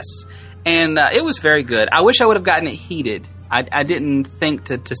 Yes. And it was very good. I wish I would have gotten it heated. I didn't think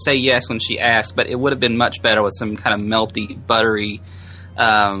to say yes when she asked, but it would have been much better with some kind of melty, buttery.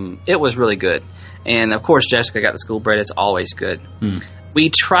 It was really good. And, of course, Jessica got the school bread. It's always good. We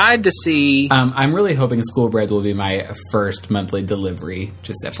tried to see... I'm really hoping school bread will be my first monthly delivery,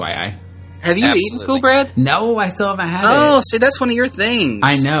 just FYI. Have you eaten school bread? No, I still haven't had it. Oh, see, that's one of your things.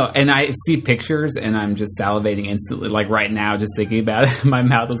 I know, and I see pictures, and I'm just salivating instantly. Like right now, just thinking about it, my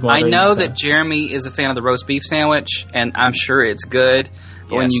mouth is watering. I know that Jeremy is a fan of the roast beef sandwich, and I'm sure it's good.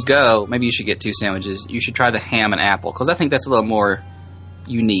 But when you go, maybe you should get 2 sandwiches. You should try the ham and apple, because I think that's a little more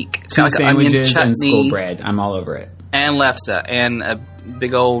unique. It's 2 like sandwiches and school bread. I'm all over it. And lefse, and a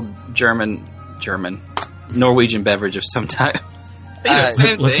big old Norwegian beverage of some type.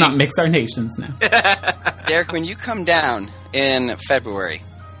 Let's not mix our nations now. Derek, when you come down in February,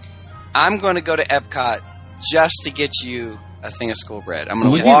 I'm going to go to Epcot just to get you a thing of school bread. I'm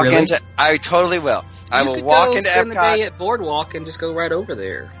going to walk into... I totally will. I will walk into Epcot. You could go spend the day at Boardwalk and just go right over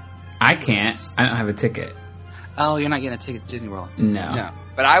there. I can't. I don't have a ticket. Oh, you're not getting a ticket to Disney World? No.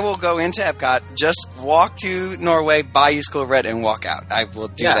 But I will go into Epcot, just walk to Norway, buy you school bread, and walk out. I will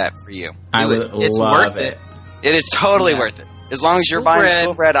do that for you. I would love it. It is totally worth it. As long as you're buying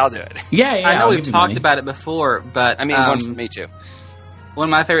school bread, I'll do it. Yeah. I know we've talked about it before, but... I mean, one for me, too. One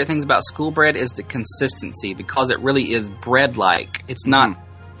of my favorite things about school bread is the consistency, because it really is bread-like. It's not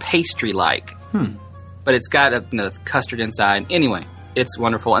pastry-like. But it's got a custard inside. Anyway, it's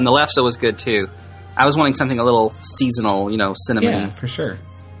wonderful. And the lefse was good, too. I was wanting something a little seasonal, cinnamon. Yeah, for sure.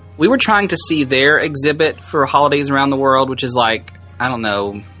 We were trying to see their exhibit for holidays around the world, which is like, I don't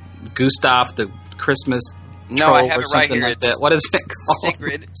know, Gustav the Christmas troll I have or it something right here. like that. What is it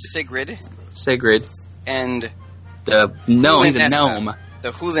called? Sigrid. And the gnome. He's a gnome.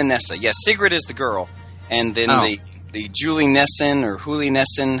 The Hulinessa. Yes, Sigrid is the girl. And then the Julie Nesson or Huli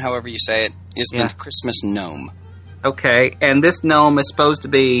Nesson, however you say it, is the Christmas gnome. Okay, and this gnome is supposed to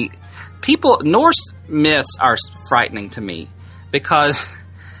be... Norse myths are frightening to me, because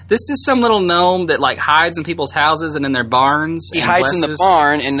this is some little gnome that hides in people's houses and in their barns. He hides in the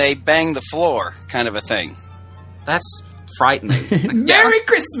barn and they bang the floor, kind of a thing. That's frightening. Merry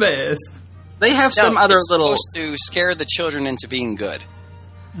Christmas! They have some other little... supposed to scare the children into being good.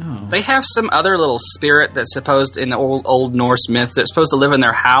 Oh. They have some other little spirit that's supposed, in the old Norse myth, that's supposed to live in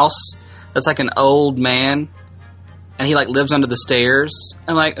their house. That's like an old man, and he lives under the stairs.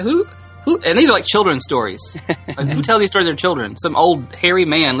 I'm like, who? And these are children's stories. Who tells these stories to their children? Some old hairy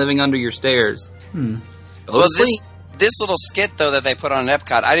man living under your stairs. Well, this little skit, though, that they put on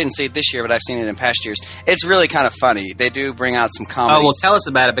Epcot, I didn't see it this year, but I've seen it in past years. It's really kind of funny. They do bring out some comedy. Oh, well, tell us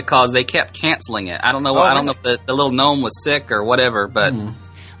about it, because they kept canceling it. I don't know. I don't know if the little gnome was sick or whatever, but...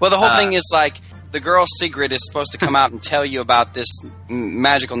 Well, the whole thing is the girl Sigrid is supposed to come out and tell you about this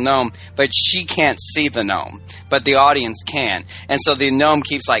magical gnome, but she can't see the gnome, but the audience can. And so the gnome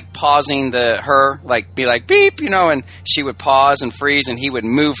keeps pausing be like beep, and she would pause and freeze, and he would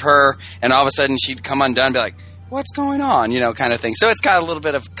move her, and all of a sudden she'd come undone and be like, what's going on, kind of thing. So it's got a little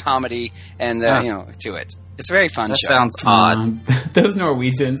bit of comedy and to it. It's a very fun show. That sounds odd. Those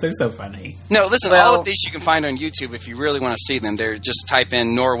Norwegians, they're so funny. No, listen, all of these you can find on YouTube if you really want to see them. They're just type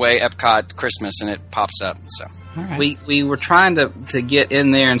in Norway Epcot Christmas and it pops up. So right. we were trying to get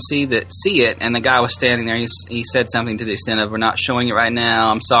in there and see it, and the guy was standing there. He said something to the extent of, "We're not showing it right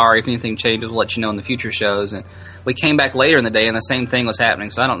now. I'm sorry. If anything changes, we'll let you know in the future shows." And we came back later in the day, and the same thing was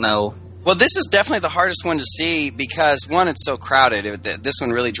happening. So I don't know. Well, this is definitely the hardest one to see because, one, it's so crowded. This one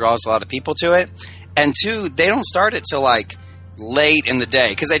really draws a lot of people to it. And two, they don't start it till like late in the day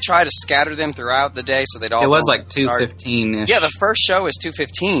because they try to scatter them throughout the day so they'd all. It was like 2:15-ish. Yeah, the first show is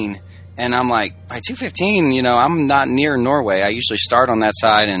 2:15, and I'm like, by 2:15, I'm not near Norway. I usually start on that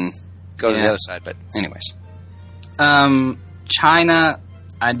side and go to the other side. But anyways, China,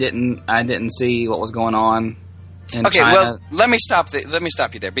 I didn't see what was going on. Okay, China. well, let me stop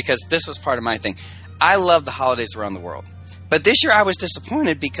you there because this was part of my thing. I love the holidays around the world, but this year I was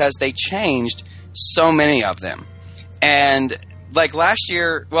disappointed because they changed so many of them. And like last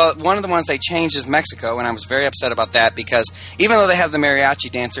year, well, one of the ones they changed is Mexico, and I was very upset about that because even though they have the mariachi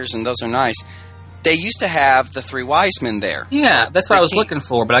dancers and those are nice, they used to have the three wise men there. Yeah, that's what I was looking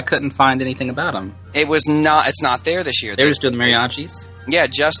for, but I couldn't find anything about them. It's not there this year. They're just doing the mariachis? Yeah,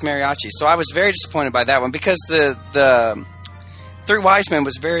 just mariachi. So I was very disappointed by that one because the Three Wise Men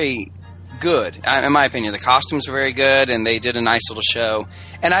was very good, in my opinion. The costumes were very good, and they did a nice little show.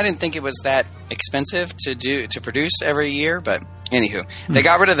 And I didn't think it was that expensive to produce every year, but anywho, they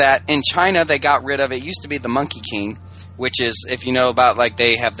got rid of that. In China, they got rid of it. Used to be the Monkey King, which is, if you know about, like,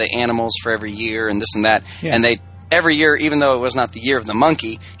 they have the animals for every year and this and that, and they every year, even though it was not the year of the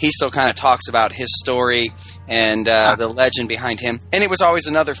monkey, he still kind of talks about his story and the legend behind him. And it was always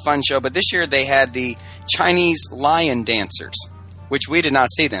another fun show. But this year they had the Chinese lion dancers, which we did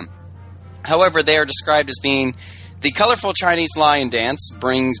not see them. However, they are described as being the colorful Chinese lion dance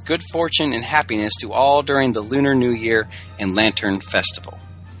brings good fortune and happiness to all during the Lunar New Year and Lantern Festival.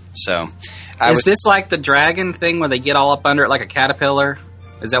 So, is this like the dragon thing where they get all up under it like a caterpillar?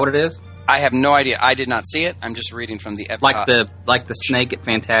 Is that what it is? I have no idea. I did not see it. I'm just reading from the Epcot. Like the snake at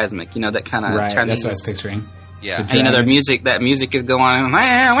Phantasmic, that kind of right. Chinese. That's what I was picturing. Yeah, and, their music. That music is going on.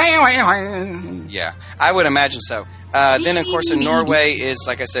 Yeah, I would imagine so. Then, of course, in Norway is,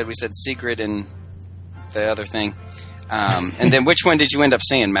 like I said, we said Sigrid and the other thing. And then, which one did you end up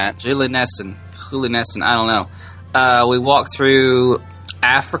seeing, Matt? Julenessen. I don't know. We walked through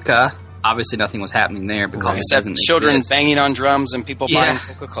Africa. Obviously, nothing was happening there because it doesn't children exist. banging on drums and people buying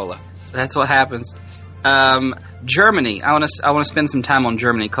Coca-Cola. That's what happens. Germany. I want to spend some time on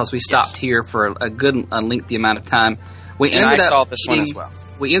Germany because we stopped here for a good lengthy amount of time. I saw this one as well.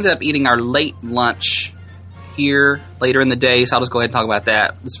 We ended up eating our late lunch here later in the day, so I'll just go ahead and talk about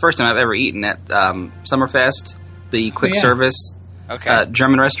that. It's the first time I've ever eaten at Summerfest, the quick service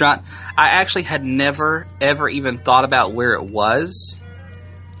German restaurant. I actually had never, ever even thought about where it was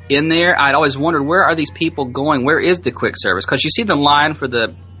in there. I'd always wondered, where are these people going? Where is the quick service? Because you see the line for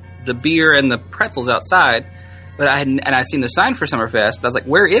the beer and the pretzels outside, but I'd seen the sign for Summerfest, but I was like,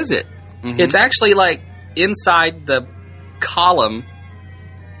 where is it? Mm-hmm. It's actually like inside the column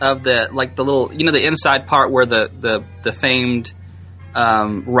of the little, the inside part where the famed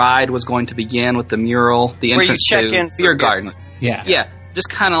ride was going to begin with the mural, the entrance to Beer Garden. Yeah. Just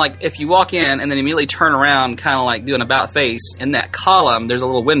kind of like if you walk in and then immediately turn around, kind of like do an about face, in that column there's a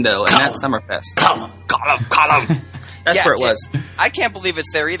little window, and that's Summerfest. Column. That's where it was. I can't believe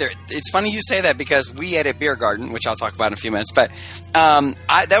it's there either. It's funny you say that because we ate at Beer Garden, which I'll talk about in a few minutes. But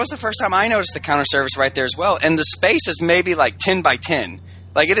that was the first time I noticed the counter service right there as well. And the space is maybe like 10 by 10.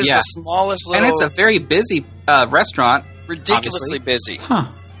 Like it is the smallest little... And it's a very busy restaurant. Ridiculously busy.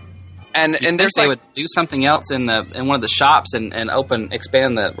 Huh. And there's they would do something else in one of the shops and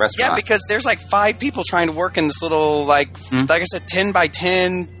expand the restaurant. Yeah, because there's like 5 people trying to work in this little like I said, 10 by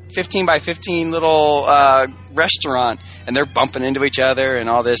 10, 15 by 15 little restaurant, and they're bumping into each other and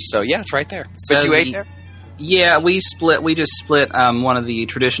all this. So yeah, it's right there. So but you ate there? Yeah, we just split one of the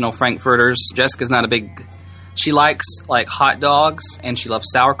traditional Frankfurters. Jessica's not a big. She likes like hot dogs and she loves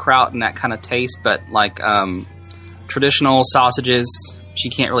sauerkraut and that kind of taste, but like traditional sausages she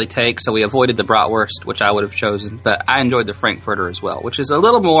can't really take, so we avoided the bratwurst, which I would have chosen. But I enjoyed the Frankfurter as well, which is a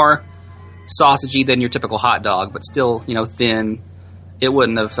little more sausagey than your typical hot dog, but still, thin. It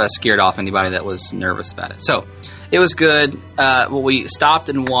wouldn't have scared off anybody that was nervous about it. So it was good. We stopped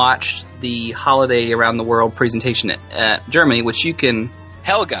and watched the Holiday Around the World presentation at Germany, which you can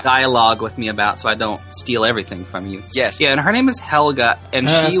dialogue with me about so I don't steal everything from you. Yes. Yeah, and her name is Helga, and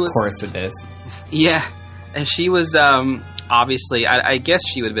she was... Of course it is. Yeah, and she was... obviously, I guess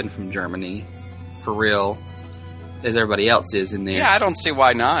she would have been from Germany, for real, as everybody else is in there. Yeah, I don't see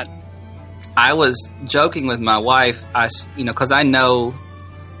why not. I was joking with my wife, because I know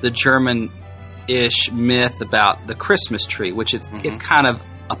the German-ish myth about the Christmas tree, which is it's kind of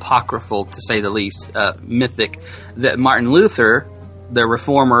apocryphal, to say the least, mythic, that Martin Luther, the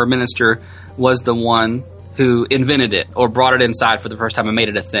reformer minister, was the one who invented it or brought it inside for the first time and made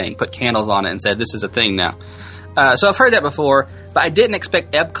it a thing, put candles on it and said, this is a thing now. So I've heard that before, but I didn't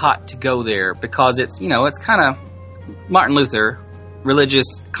expect Epcot to go there because it's kind of Martin Luther, religious,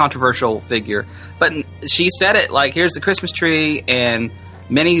 controversial figure. But she said it like, here's the Christmas tree, and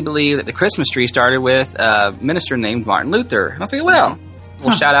many believe that the Christmas tree started with a minister named Martin Luther. And I was like, well,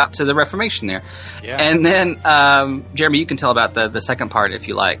 shout out to the Reformation there. Yeah. And then, Jeremy, you can tell about the second part if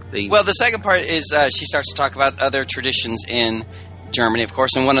you like. Well, the second part is she starts to talk about other traditions in Germany, of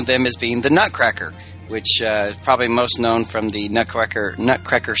course, and one of them is being the Nutcracker, which is probably most known from the Nutcracker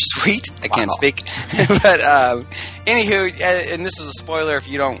Suite. I can't speak. But anywho, and this is a spoiler if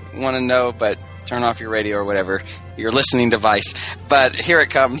you don't want to know, but turn off your radio or whatever, your listening device. But here it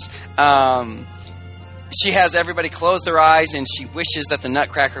comes. She has everybody close their eyes, and she wishes that the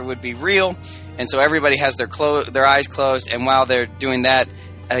Nutcracker would be real. And so everybody has their eyes closed, and while they're doing that,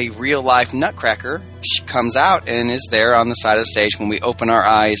 a real-life Nutcracker comes out and is there on the side of the stage when we open our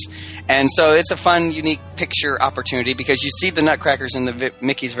eyes. And so it's a fun, unique picture opportunity because you see the Nutcrackers in the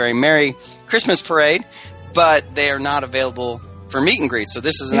Mickey's Very Merry Christmas Parade, but they are not available for meet and greet. So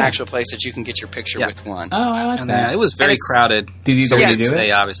this is an actual place that you can get your picture with one. Oh, I like that. It was very crowded. Did you do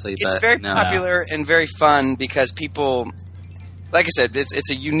it? Obviously, it's very popular and very fun because people, like I said,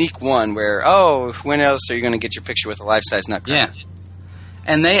 it's a unique one where, when else are you going to get your picture with a life-size Nutcracker? Yeah.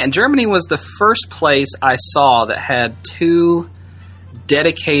 And Germany was the first place I saw that had 2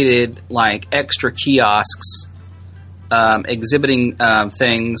 dedicated, extra kiosks exhibiting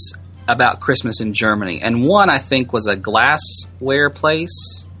things about Christmas in Germany. And one, I think, was a glassware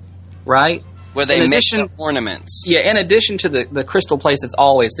place, right? Where they make the ornaments. Yeah, in addition to the crystal place that's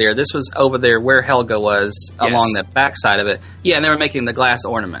always there. This was over there where Helga was, along the backside of it. Yeah, and they were making the glass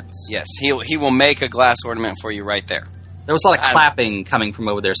ornaments. Yes, he will make a glass ornament for you right there. There was a lot of clapping coming from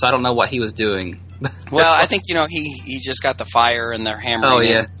over there, so I don't know what he was doing. Well, I think, he just got the fire and they're hammering. Oh,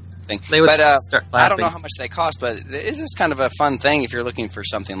 yeah. They would start clapping. I don't know how much they cost, but it is kind of a fun thing if you're looking for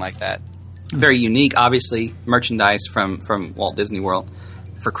something like that. Very unique, obviously, merchandise from Walt Disney World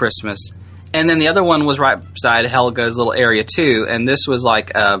for Christmas. And then the other one was right beside Helga's little area, too, and this was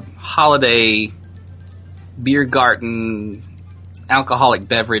like a holiday beer garden alcoholic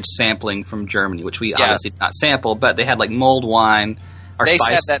beverage sampling from Germany, which we obviously did not sample, but they had mulled wine or they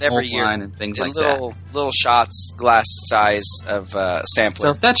spiced have that every year wine and things like that. Little shots, glass size of sampling.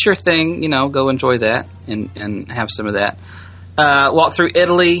 So if that's your thing, go enjoy that and have some of that. Walk through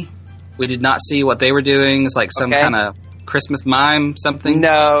Italy. We did not see what they were doing. It's like some kind of Christmas mime, something.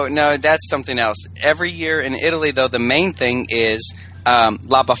 No, that's something else. Every year in Italy, though, the main thing is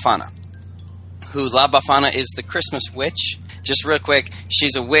La Befana. La Befana is the Christmas witch. Just real quick,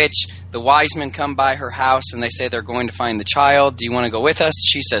 she's a witch. The wise men come by her house and they say they're going to find the child. Do you want to go with us?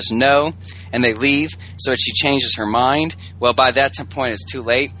 She says no, and they leave so that she changes her mind. Well, by that point, it's too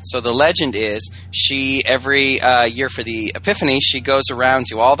late. So the legend is she, every year for the Epiphany, she goes around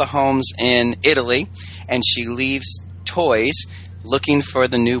to all the homes in Italy and she leaves toys looking for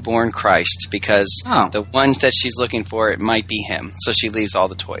the newborn Christ because the one that she's looking for, it might be him. So she leaves all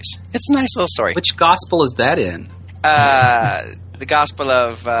the toys. It's a nice little story. Which gospel is that in? The Gospel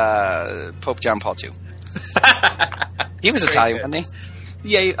of Pope John Paul II. He was Italian, wasn't he?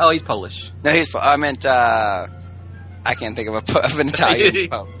 Yeah. He's Polish. No, I meant. I can't think of an Italian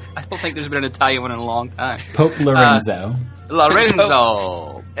pope. I don't think there's been an Italian one in a long time. Pope Lorenzo.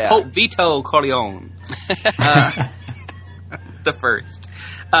 Pope Vito Corleone. The first.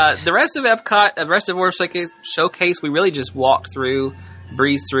 The rest of Epcot, the rest of World Showcase, we really just walked through.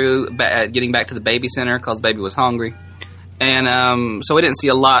 Breezed through, getting back to the baby center because the baby was hungry. And so we didn't see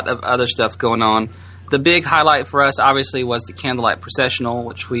a lot of other stuff going on. The big highlight for us, obviously, was the Candlelight Processional,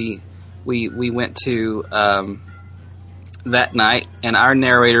 which we went to that night. And our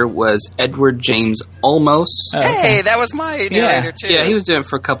narrator was Edward James Olmos. Hey, that was my narrator, too. Yeah, he was doing it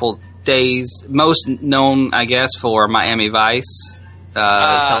for a couple days. Most known, I guess, for Miami Vice.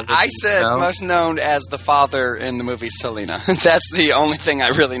 I said most known as the father in the movie Selena. That's the only thing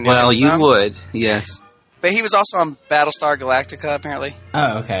I really knew. Well, you would, yes. But he was also on Battlestar Galactica, apparently.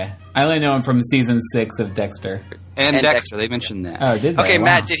 Oh, okay. I only know him from season 6 of Dexter. And Dexter, they mentioned that. Oh, did they? Okay, wow.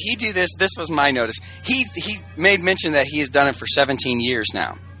 Matt, did he do this? This was my notice. He made mention that he has done it for 17 years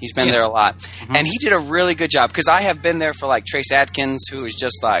now. He's been there a lot. Mm-hmm. And he did a really good job, because I have been there for, Trace Adkins, who is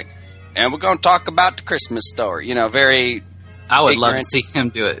just and we're going to talk about the Christmas story. Very... I would love to see him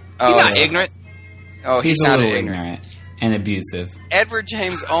do it. He's not ignorant. Oh, he sounded ignorant and abusive. Edward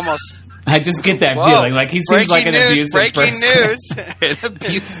James Olmos. I just get that feeling. Like he seems like an abusive Breaking person. news.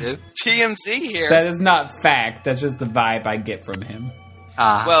 Abusive. TMZ here. That is not fact. That's just the vibe I get from him.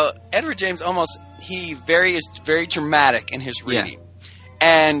 Well, Edward James Olmos, he is very dramatic in his reading. Yeah.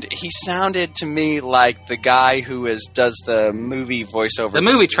 And he sounded to me like the guy who does the movie voiceover. The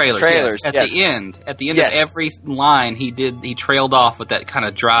movie trailers. Yes. At the end of every line, he trailed off with that kind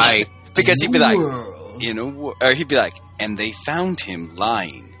of dry. Because he'd be like, or he'd be like, and they found him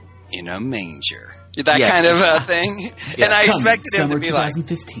lying in a manger. That kind of thing. Yeah. And I expected him to be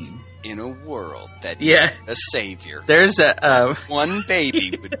 2015. Like, in a world that needs a savior. There's a one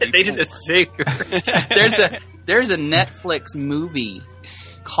baby would be needed a savior. There's a Netflix movie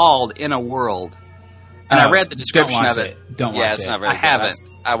called In a World, and I read the description of it. Don't watch it. It's not very I haven't.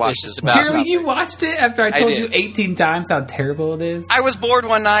 I watched it. Jeremy, you watched it after I told you 18 times how terrible it is? I was bored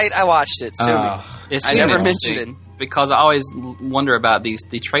one night. I watched it. So I never mentioned it because I always wonder about the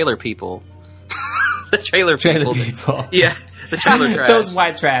trailer people. The trailer people. Yeah. The trailer trash. Those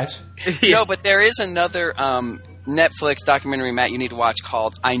white trash. No, but there is another Netflix documentary, Matt, you need to watch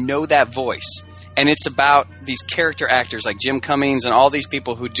called I Know That Voice. And it's about these character actors like Jim Cummings and all these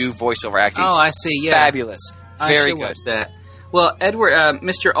people who do voiceover acting. Oh, I see. Yeah. Fabulous. Very good. Watch that. Well, Edward,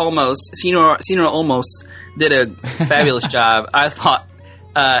 Mr. Olmos, Senor Olmos did a fabulous job. I thought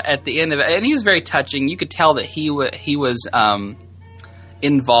at the end of it, and he was very touching. You could tell that he was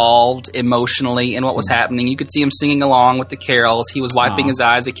involved emotionally in what was happening. You could see him singing along with the carols. He was wiping his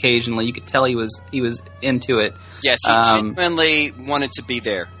eyes occasionally. You could tell he was into it. Yes, he genuinely wanted to be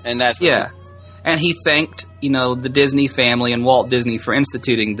there, and that's And he thanked the Disney family and Walt Disney for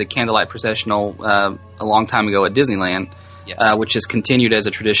instituting the candlelight processional a long time ago at Disneyland, which has continued as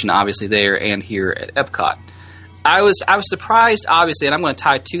a tradition, obviously there and here at Epcot. I was surprised, obviously, and I'm going to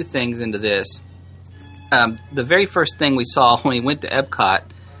tie two things into this. The very first thing we saw when we went to Epcot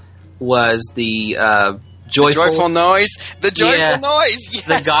was the joyful noise. The joyful noise. Yes.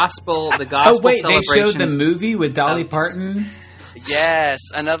 The gospel. Oh wait, celebration. They showed the movie with Dolly Parton. Yes,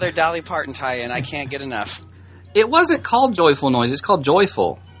 another Dolly Parton tie-in. I can't get enough. It wasn't called Joyful Noise. It's called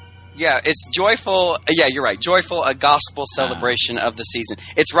Joyful. Yeah, it's joyful. Yeah, you're right. Joyful, a gospel celebration of the season.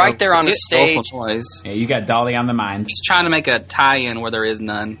 It's right there on the stage. Yeah, you got Dolly on the mind. He's trying to make a tie-in where there is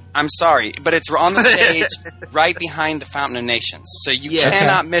none. I'm sorry, but it's on the stage right behind the Fountain of Nations. So you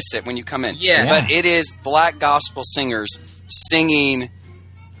cannot miss it when you come in. Yeah. But it is black gospel singers singing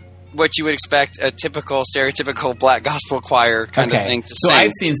what you would expect a typical, stereotypical black gospel choir kind of thing to sing. So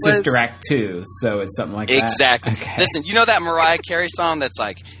I've seen Sister Act 2, so it's something like that. Exactly. Okay. Listen, you know that Mariah Carey song that's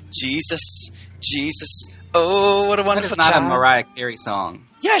like, Jesus, Jesus, oh, what a wonderful child. That is not a Mariah Carey song.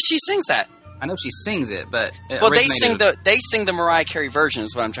 Yeah, she sings that. I know she sings it, but they sing the Mariah Carey version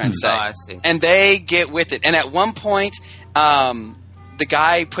is what I'm trying to say. Oh, I see. And they get with it. And at one point, the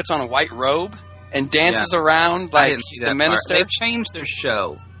guy puts on a white robe and dances around like he's the minister. They've changed their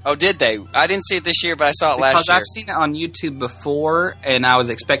show. Oh, did they? I didn't see it this year, but I saw it last year. Because I've seen it on YouTube before, and I was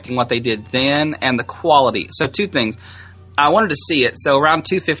expecting what they did then and the quality. So two things. I wanted to see it. So around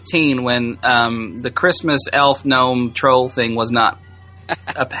 2:15, when the Christmas elf gnome troll thing was not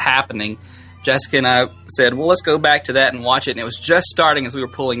happening, Jessica and I said, well, let's go back to that and watch it. And it was just starting as we were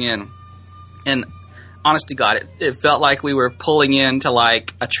pulling in. And honest to God, it felt like we were pulling into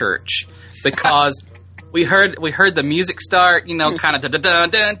like a church. Because we heard the music start, kind of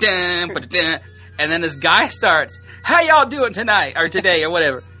da-da-dun-dun-dun, and then this guy starts, how y'all doing tonight or today or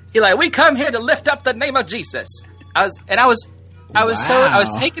whatever? He like, we come here to lift up the name of Jesus. I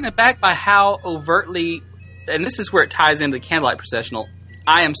was taken aback by how overtly, and this is where it ties into the candlelight processional.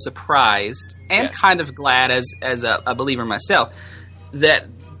 I am surprised and kind of glad as a believer myself that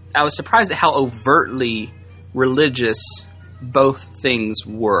I was surprised at how overtly religious both things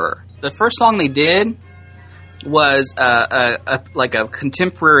were. The first song they did was like a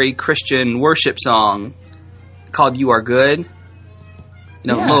contemporary Christian worship song called "You Are Good."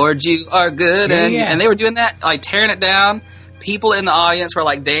 Lord, you are good, and they were doing that, like tearing it down. People in the audience were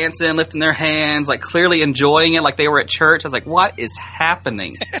like dancing, lifting their hands, like clearly enjoying it, like they were at church. I was like, "What is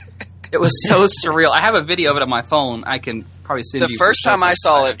happening?" It was so surreal. I have a video of it on my phone. I can probably send you. The first time I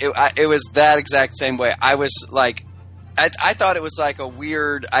saw it, it was that exact same way. I was like. I thought it was like a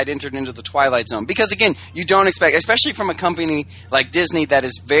weird, I'd entered into the Twilight Zone. Because again, you don't expect, especially from a company like Disney that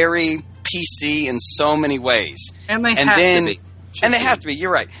is very PC in so many ways. And they have to be. And they have to be,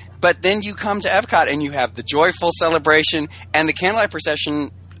 you're right. But then you come to Epcot and you have the joyful celebration, and the candlelight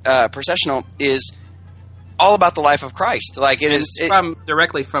processional is all about the life of Christ. Like it is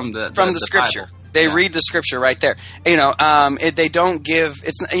directly from the Scripture. Bible. They read the scripture right there. They don't give.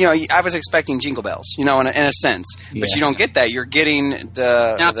 It's I was expecting Jingle Bells, in a sense, but you don't get that. You're getting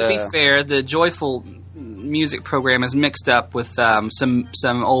the. Now, to be fair, the joyful music program is mixed up with some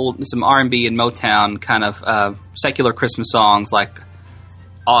R&B and Motown kind of secular Christmas songs. Like,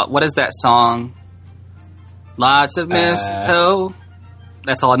 what is that song? Lots of mistletoe.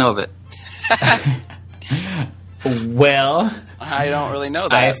 That's all I know of it. Well, I don't really know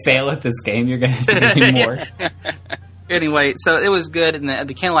that. I fail at this game. You're going to have to give me more. Anyway, so it was good, and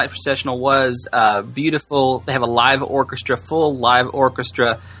the Candlelight Processional was beautiful. They have a live orchestra, full live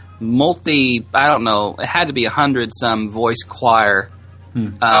orchestra, it had to be 100-some voice choir.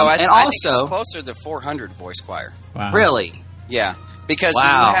 I think it's closer to 400 voice choir. Wow. Really? Yeah. Because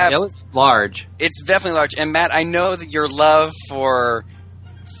it was large. It's definitely large. And Matt, I know that your love for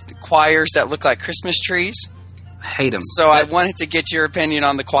choirs that look like Christmas trees. I hate them. So I wanted to get your opinion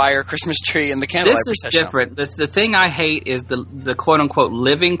on the choir, Christmas tree, and the Candlelight Procession. This is different. The thing I hate is the quote-unquote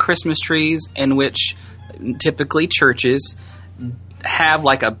living Christmas trees, in which typically churches have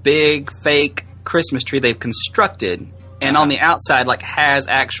like a big fake Christmas tree they've constructed, and on the outside has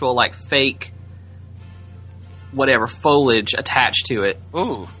actual fake whatever foliage attached to it.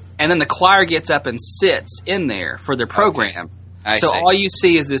 Ooh. And then the choir gets up and sits in there for their program. Okay. I see. All you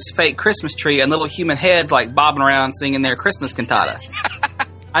see is this fake Christmas tree and little human heads bobbing around singing their Christmas cantata.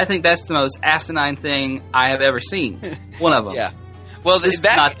 I think that's the most asinine thing I have ever seen. One of them. Yeah. Well, this was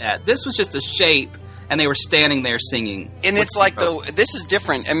not that. This was just a shape, and they were standing there singing. And it's this is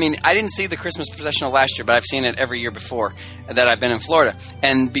different. I mean, I didn't see the Christmas processional last year, but I've seen it every year before that I've been in Florida.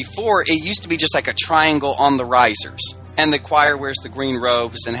 And before, it used to be just like a triangle on the risers. And the choir wears the green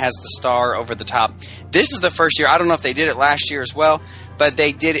robes and has the star over the top. This is the first year. I don't know if they did it last year as well, but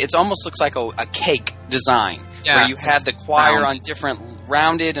they did. It almost looks like a cake design where you had the choir on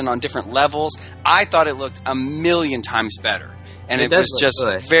rounded and on different levels. I thought it looked a million times better. And it was just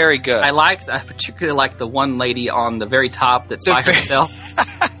good. Very good. I particularly liked the one lady on the very top that's by herself.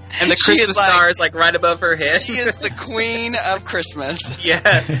 And the Christmas star is right above her head. She is the queen of Christmas.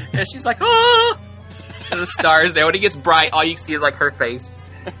 Yeah. And she's like, oh! And the stars there. When it gets bright, all you see is her face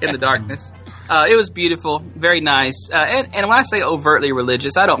in the darkness. It was beautiful. Very nice. And when I say overtly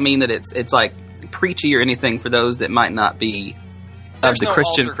religious, I don't mean that it's preachy or anything for those that might not be of the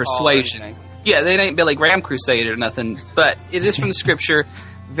Christian persuasion. Yeah, they ain't Billy Graham crusade or nothing, but it is from the scripture.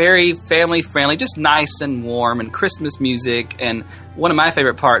 Very family friendly, just nice and warm, and Christmas music. And one of my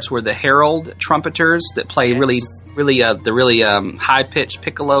favorite parts were the herald trumpeters that play really high pitched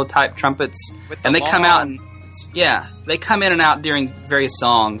piccolo type trumpets, and they come out and they come in and out during various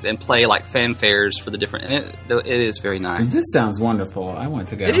songs and play fanfares for the different. And it is very nice. This sounds wonderful. I want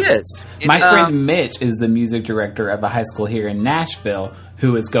to go. It is. My friend Mitch is the music director of a high school here in Nashville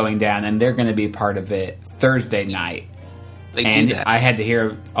who is going down, and they're going to be part of it Thursday night. I had to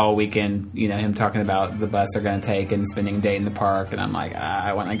hear all weekend, him talking about the bus they're going to take and spending a day in the park, and I'm like,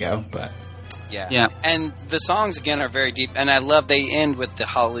 I want to go, but yeah. And the songs again are very deep, and I love they end with the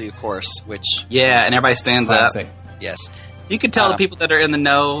Hallelujah chorus, which and everybody stands up. Yes, you can tell the people that are in the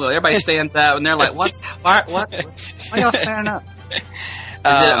know. Everybody stands up, and they're like, "What? Why y'all standing up?" Is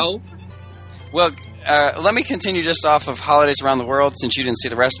it over? Well. Let me continue just off of holidays around the world, since you didn't see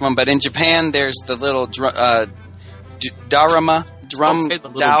the rest of them. But in Japan, there's the little drum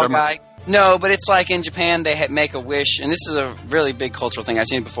guy. No, but it's in Japan, they make a wish, and this is a really big cultural thing. I've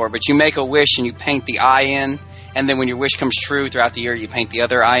seen it before. But you make a wish and you paint the eye in, and then when your wish comes true throughout the year, you paint the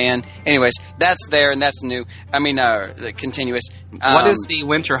other eye in. Anyways, that's there, and that's new. I mean, continuous. What is the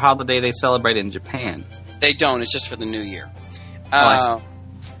winter holiday they celebrate in Japan? They don't. It's just for the new year.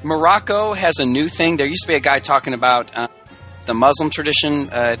 Morocco has a new thing. There used to be a guy talking about the Muslim tradition.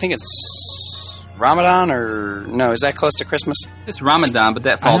 I think it's Ramadan, or no? Is that close to Christmas? It's Ramadan, but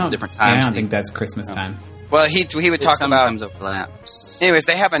that falls at different times. I don't think that's Christmas time. Well, he would talk sometimes about. Overlaps. Anyways,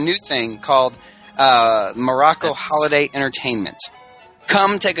 they have a new thing called Morocco Holiday Entertainment.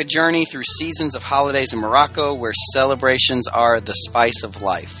 Come take a journey through seasons of holidays in Morocco, where celebrations are the spice of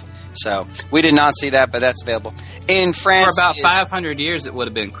life. So we did not see that, but that's available. In France, for about 500 years, it would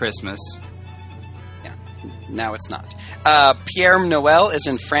have been Christmas. Yeah, now it's not. Pierre Noel is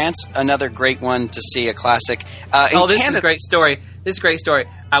in France, another great one to see, a classic. This is a great story.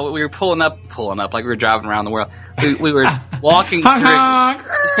 We were pulling up like we were driving around the world. We were walking through,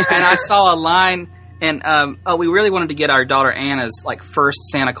 and I saw a line. And we really wanted to get our daughter Anna's first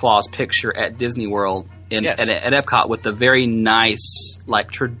Santa Claus picture at Disney World at Epcot, with the very nice,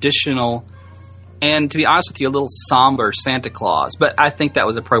 traditional, and to be honest with you, a little somber Santa Claus. But I think that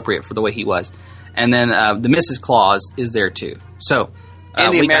was appropriate for the way he was. And then the Mrs. Claus is there too. So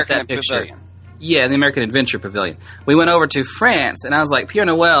in the we American got that picture. Pavilion. Yeah, the American Adventure Pavilion. We went over to France, and I was like, Pierre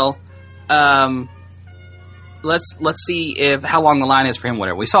Noël, let's see how long the line is for him,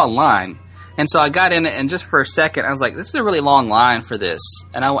 whatever. We saw a line. And so I got in it, and just for a second, I was like, this is a really long line for this.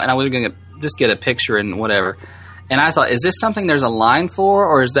 And I was going to just get a picture and whatever. And I thought, is this something there's a line for,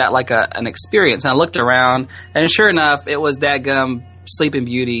 or is that like an experience? And I looked around, and sure enough, it was dadgum Sleeping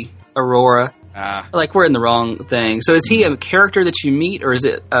Beauty, Aurora. Like, we're in the wrong thing. So is he a character that you meet, or is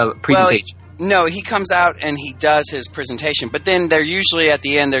it a presentation? Well, no, he comes out and he does his presentation. But then they're usually, at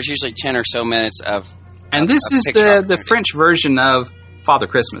the end, there's usually 10 or so minutes of And this is the French version of Father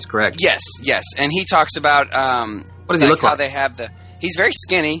Christmas, correct? Yes. And he talks about what does he look like? How they have he's very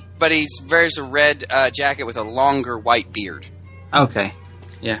skinny, but he wears a red jacket with a longer white beard. Okay.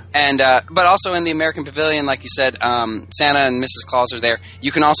 Yeah. And but also in the American Pavilion, like you said, Santa and Mrs. Claus are there.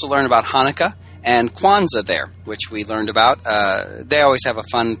 You can also learn about Hanukkah and Kwanzaa there, which we learned about. They always have a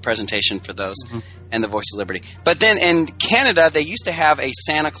fun presentation for those, and the Voice of Liberty. But then in Canada, they used to have a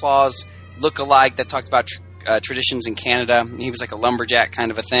Santa Claus look-alike that talked about traditions in Canada. He was like a lumberjack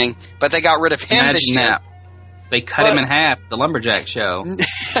kind of a thing, but they got rid of him this year. That. They cut him in half, the Lumberjack Show.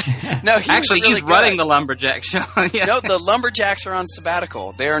 No, he's running the Lumberjack Show. Yeah. No, the Lumberjacks are on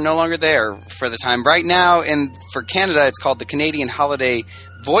sabbatical. They are no longer there for the time. Right now, for Canada, it's called the Canadian Holiday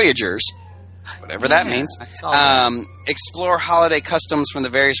Voyagers, whatever that means. Explore holiday customs from the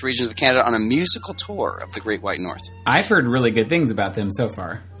various regions of Canada on a musical tour of the Great White North. I've heard really good things about them so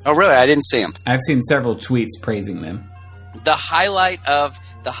far. Oh, really? I didn't see them. I've seen several tweets praising them. The highlight of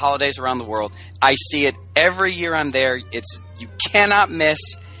the holidays around the world, I see it every year I'm there. You cannot miss.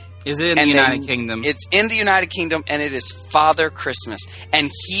 Is it in the United Kingdom? It's in the United Kingdom, and it is Father Christmas. And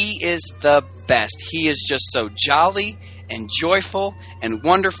he is the best. He is just so jolly and joyful and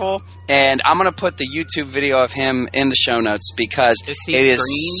wonderful. And I'm going to put the YouTube video of him in the show notes because it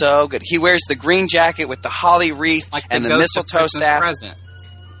is so good. He wears the green jacket with the holly wreath and the mistletoe staff. Present.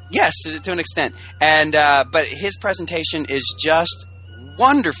 Yes, to an extent. And but his presentation is just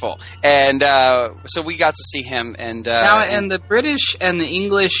wonderful. And so we got to see him. And now, in the British and the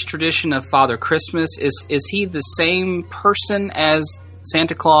English tradition of Father Christmas, is he the same person as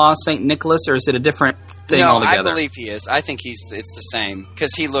Santa Claus, St. Nicholas, or is it a different thing altogether? No, I believe he is. I think it's the same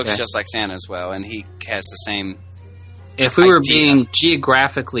because he looks just like Santa as well, and he has the same. If we were being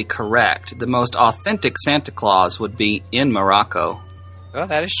geographically correct, the most authentic Santa Claus would be in Morocco. Well,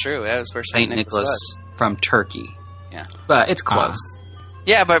 that is true. That was where St. Nicholas was. From Turkey. Yeah. But it's close.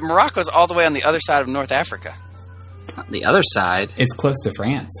 Yeah, but Morocco's all the way on the other side of North Africa. The other side? It's close to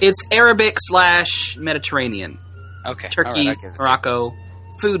France. It's Arabic/Mediterranean. Okay. Turkey, Morocco.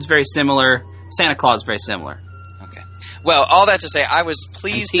 Food's very similar. Santa Claus is very similar. Okay. Well, all that to say, I was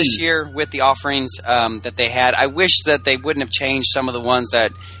pleased this year with the offerings that they had. I wish that they wouldn't have changed some of the ones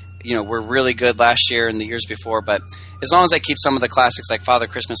that were really good last year and the years before, but as long as they keep some of the classics like Father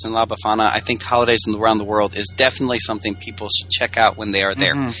Christmas and La Befana, I think holidays around the world is definitely something people should check out when they are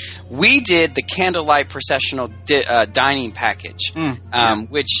there. Mm-hmm. We did the candlelight processional dining package,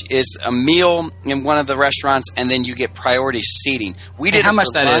 which is a meal in one of the restaurants, and then you get priority seating. We did how much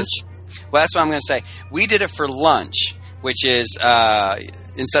that lunch. Is? Well, that's what I'm going to say. We did it for lunch, which is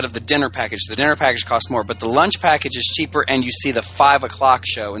instead of the dinner package. The dinner package costs more, but the lunch package is cheaper, and you see the 5 o'clock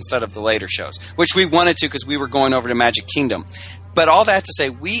show instead of the later shows, which we wanted to because we were going over to Magic Kingdom. But all that to say,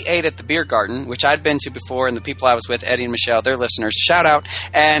 we ate at the Beer Garden, which I'd been to before, and the people I was with, Eddie and Michelle, their listeners, shout out,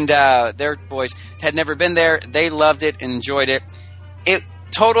 and their boys had never been there. They loved it and enjoyed it.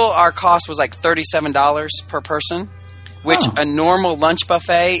 Our cost was like $37 per person, which a normal lunch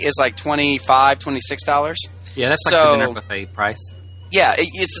buffet is like $25, $26. Yeah, that's like the dinner buffet price. Yeah,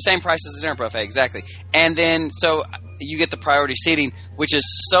 it's the same price as the dinner buffet, exactly. And then, so you get the priority seating, which is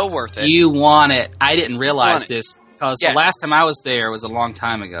so worth it. You want it. I didn't realize this because the last time I was there was a long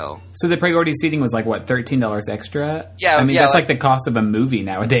time ago. So the priority seating was like, what, $13 extra? Yeah. I mean, that's like the cost of a movie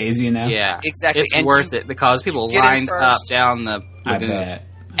nowadays, Yeah. Exactly. It's worth it because people lined up down the lagoon. I bet.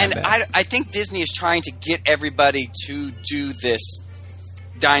 And I think Disney is trying to get everybody to do this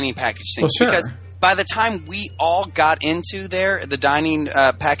dining package thing. Well, sure. Because by the time we all got into the dining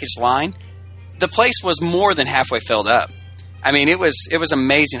package line, the place was more than halfway filled up. I mean, it was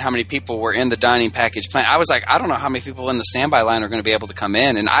amazing how many people were in the dining package plan. I was like, I don't know how many people in the standby line are going to be able to come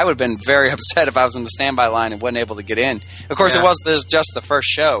in, and I would have been very upset if I was in the standby line and wasn't able to get in. Of course, it was just the first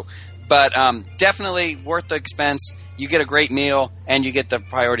show, but definitely worth the expense. You get a great meal, and you get the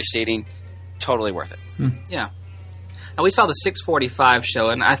priority seating. Totally worth it. Yeah. And we saw the 6:45 show,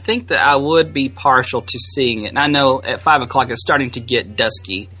 and I think that I would be partial to seeing it. And I know at 5 o'clock it's starting to get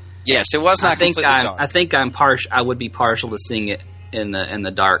dusky. Yes, it was not completely dark. I think I would be partial to seeing it in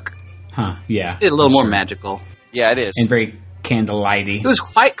the dark. Huh, yeah. It's a little more magical. Yeah, it is. And very candlelighty. It was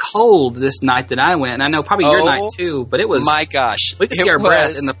quite cold this night that I went, and I know probably your night too, but it was... My gosh. We could see our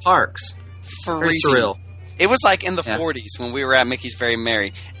breath in the parks. Very surreal. It was like in the 40s when we were at Mickey's Very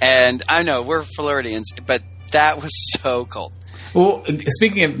Merry. And I know, we're Floridians, but that was so cold. Well,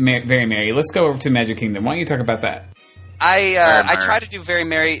 speaking of Very Merry, let's go over to Magic Kingdom. Why don't you talk about that? I try to do Very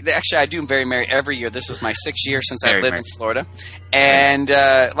Merry. Actually, I do Very Merry every year. This was my 6th year since I've lived in Florida. And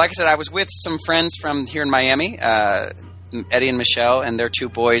like I said, I was with some friends from here in Miami, Eddie and Michelle, and their 2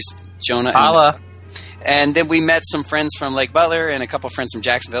 boys, Jonah and then we met some friends from Lake Butler and a couple friends from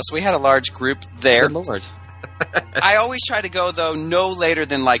Jacksonville. So we had a large group there. Good Lord. I always try to go, though, no later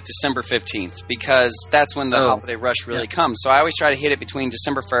than like December 15th because that's when the holiday rush really comes. So I always try to hit it between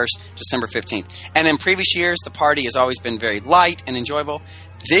December 1st, December 15th. And in previous years, the party has always been very light and enjoyable.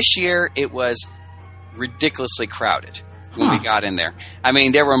 This year, it was ridiculously crowded when we got in there. I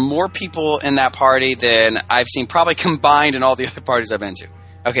mean, there were more people in that party than I've seen probably combined in all the other parties I've been to.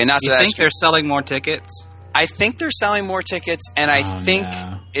 Okay, not so you think they're selling more tickets? I think they're selling more tickets, and I think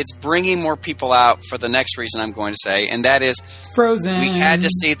it's bringing more people out for the next reason I'm going to say, and that is Frozen. We had to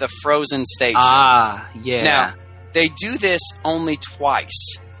see the Frozen stage show. Yeah. Now, they do this only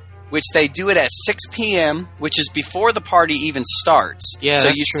twice, which they do it at 6 p.m., which is before the party even starts. Yeah, so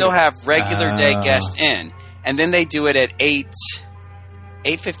that's you true. still have regular day guests in. And then they do it at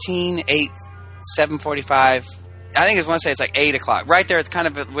 8:15, 7:45. I think I want to say it's like 8 o'clock. Right there, it's kind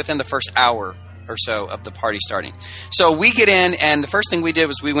of within the first hour or so of the party starting. So we get in, and the first thing we did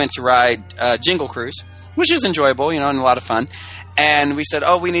was we went to ride Jingle Cruise, which is enjoyable, and a lot of fun. And we said,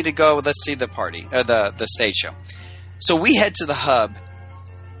 we need to go, let's see the party, the stage show. So we head to the hub,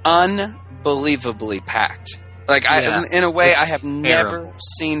 unbelievably packed. Like, in a way I have never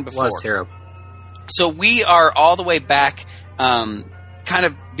seen before. It was terrible. So we are all the way back, kind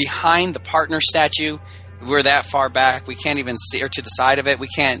of behind the partner statue. We're that far back. We can't even see, or to the side of it. We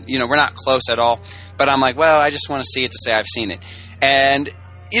can't, we're not close at all. But I'm like, I just want to see it to say I've seen it. And,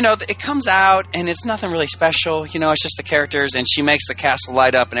 it comes out and it's nothing really special. It's just the characters, and she makes the castle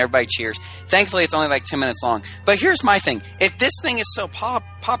light up and everybody cheers. Thankfully, it's only like 10 minutes long. But here's my thing. If this thing is so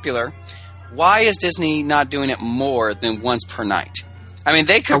popular, why is Disney not doing it more than once per night? I mean,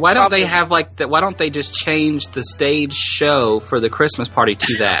 they could. Or why don't they have why don't they just change the stage show for the Christmas party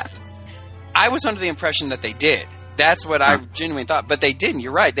to that? I was under the impression that they did. That's what I genuinely thought, but they didn't.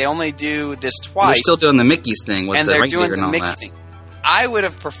 You're right. They only do this twice. They're still doing the Mickey's thing with the they're doing the Mickey thing. I would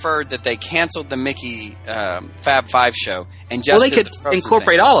have preferred that they canceled the Mickey Fab 5 show and just they could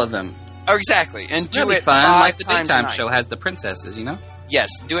incorporate all of them. Oh, exactly, and do it fun. 5 like the times Big Time a night. show has the princesses. Yes,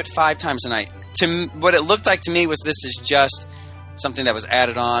 do it 5 times a night. What it looked like to me was this is just something that was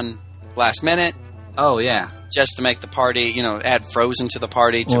added on last minute. Oh yeah. Just to make the party, add Frozen to the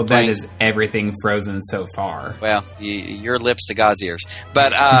party. That is everything Frozen so far. Well, your lips to God's ears.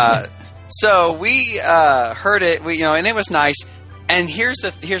 But so we heard it, and it was nice. And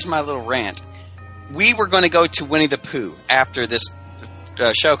here's my little rant. We were going to go to Winnie the Pooh after this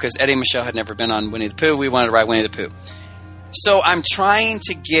show because Eddie and Michelle had never been on Winnie the Pooh. We wanted to ride Winnie the Pooh. So I'm trying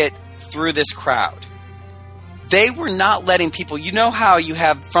to get through this crowd. They were not letting people. You know how you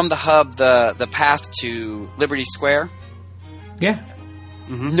have from the hub the path to Liberty Square? Yeah.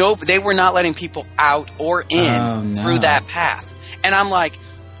 Mm-hmm. Nope, they were not letting people out or in through that path. And I'm like,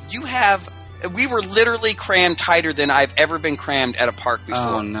 we were literally crammed tighter than I've ever been crammed at a park before.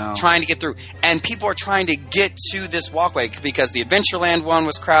 Oh, no. Trying to get through. And people are trying to get to this walkway because the Adventureland one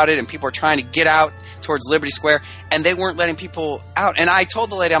was crowded and people are trying to get out towards Liberty Square and they weren't letting people out. And I told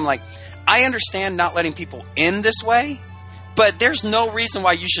the lady, I'm like, I understand not letting people in this way, but there's no reason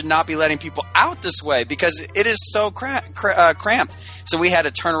why you should not be letting people out this way because it is so cramped. So we had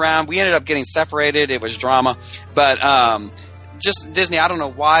to turn around. We ended up getting separated. It was drama. But just Disney, I don't know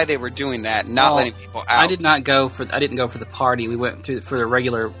why they were doing that, letting people out. I didn't go for the party. We went through for the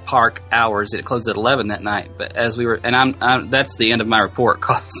regular park hours. It closed at 11 that night. But as we were, and that's the end of my report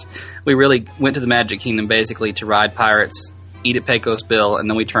because we really went to the Magic Kingdom basically to ride Pirates, eat at Pecos Bill, and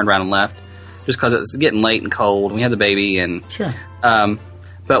then we turned around and left just because it was getting late and cold. We had the baby, and sure.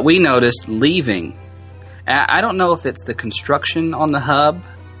 But we noticed leaving. I don't know if it's the construction on the hub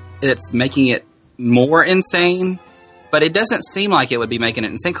that's making it more insane. But it doesn't seem like it would be making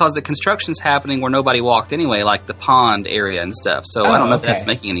it insane because the construction's happening where nobody walked anyway, like the pond area and stuff. So I don't know if that's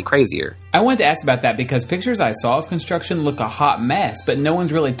making it any crazier. I wanted to ask about that because pictures I saw of construction look a hot mess, but no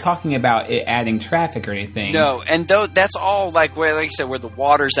one's really talking about it adding traffic or anything. No, and that's all like you said, where the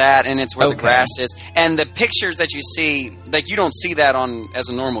water's at and it's where the grass is. And the pictures that you see, like you don't see that on as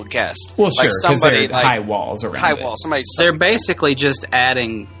a normal guest. Well, sure, like somebody high walls around high walls. it. They're basically just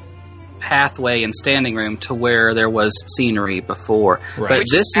adding pathway and standing room to where there was scenery before. Right. But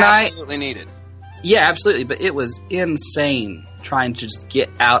Which this is night, absolutely needed. yeah, absolutely. But it was insane trying to just get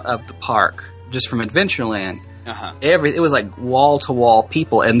out of the park, just from Adventureland. Uh-huh. It was like wall to wall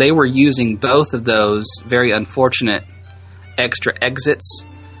people, and they were using both of those very unfortunate extra exits.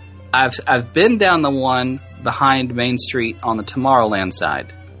 I've been down the one behind Main Street on the Tomorrowland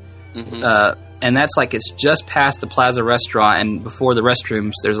side, and that's like it's just past the Plaza Restaurant, and before the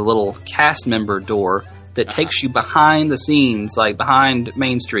restrooms, there's a little cast member door that takes you behind the scenes, like behind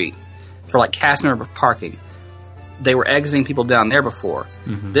Main Street, for like cast member parking. They were exiting people down there before.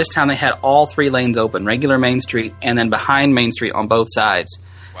 This time they had all 3 lanes open, regular Main Street and then behind Main Street on both sides.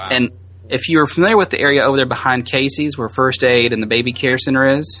 Wow. And if you're familiar with the area over there behind Casey's where First Aid and the Baby Care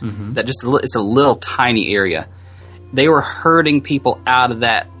Center is, that it's a little tiny area. They were herding people out of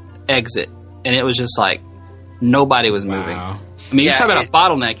that exit, and it was just like nobody was moving. Wow. I mean, you're talking about a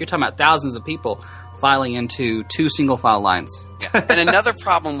bottleneck. You're talking about thousands of people filing into 2 single file lines. And another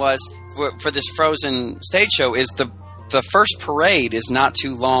problem was for this Frozen stage show is the first parade is not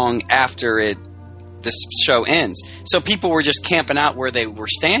too long after this show ends. So people were just camping out where they were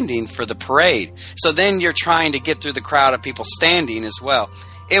standing for the parade. So then you're trying to get through the crowd of people standing as well.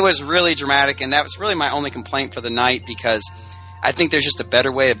 It was really dramatic, and that was really my only complaint for the night, because I think there's just a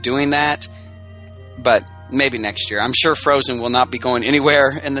better way of doing that. But maybe next year. I'm sure Frozen will not be going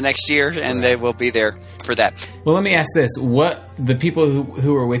anywhere in the next year, and they will be there for that. Well, let me ask this. What the people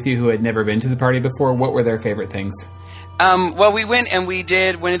who were with you who had never been to the party before, what were their favorite things? Well, we went and we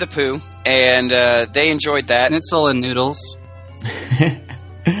did Winnie the Pooh, and they enjoyed that. Schnitzel and noodles.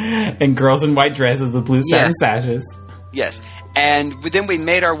 And girls in white dresses with blue satin sashes. Yes. And then we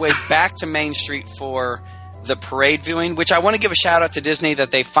made our way back to Main Street for the parade viewing, which I want to give a shout out to Disney that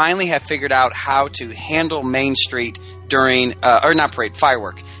they finally have figured out how to handle Main Street during,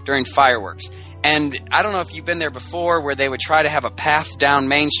 during fireworks. And I don't know if you've been there before, where they would try to have a path down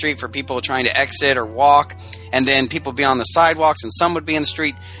Main Street for people trying to exit or walk, and then people would be on the sidewalks and some would be in the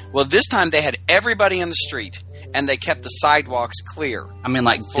street. Well, this time they had everybody in the street, and they kept the sidewalks clear. I mean,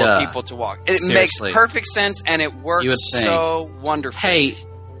 like, for people to walk. It makes perfect sense, and it works so wonderfully. Hey,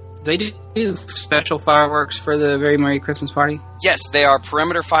 they do special fireworks for the Very Merry Christmas Party? Yes, they are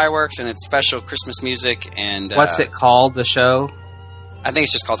perimeter fireworks, and it's special Christmas music. And what's it called, the show? I think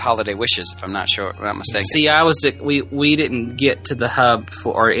it's just called Holiday Wishes, if I'm not mistaken. See, we didn't get to the hub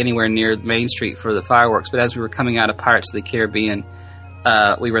or anywhere near Main Street for the fireworks, but as we were coming out of Pirates of the Caribbean,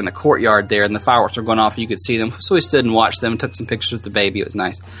 we were in the courtyard there, and the fireworks were going off, and you could see them. So we stood and watched them, took some pictures with the baby. It was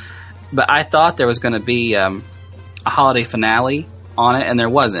nice. But I thought there was going to be a holiday finale on it, and there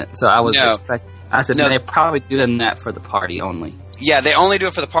wasn't. So I was expecting. I said, they're probably doing that for the party only. Yeah, they only do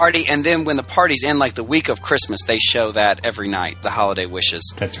it for the party, and then when the party's in, like the week of Christmas, they show that every night, the Holiday Wishes.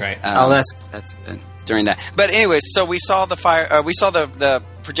 That's right. That's good. During that. But anyways, so we saw the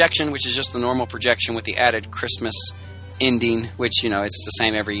projection, which is just the normal projection with the added Christmas ending, which, it's the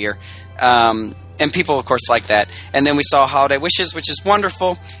same every year. And people, of course, like that. And then we saw Holiday Wishes, which is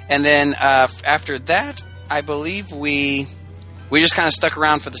wonderful. And then after that, I believe we just kind of stuck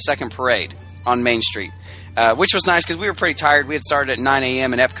around for the second parade on Main Street. Which was nice because we were pretty tired. We had started at 9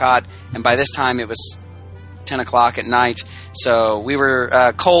 a.m. in Epcot, and by this time it was 10 o'clock at night. So we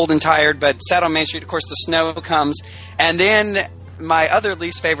were cold and tired, but sat on Main Street. Of course, the snow comes. And then my other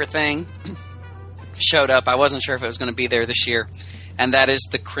least favorite thing showed up. I wasn't sure if it was going to be there this year, and that is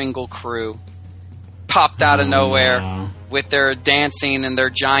the Kringle Crew. Popped out of nowhere with their dancing and their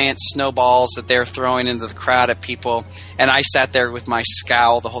giant snowballs that they're throwing into the crowd at people. And I sat there with my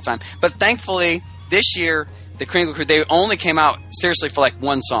scowl the whole time. But thankfully, this year, the Kringle Crew, they only came out seriously for like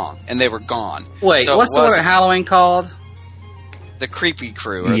one song, and they were gone. Wait, so what's the one at Halloween called? The Creepy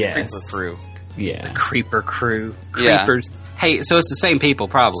Crew, or the Creeper Crew. Yeah. The Creeper Crew. Creepers. Yeah. Hey, so it's the same people,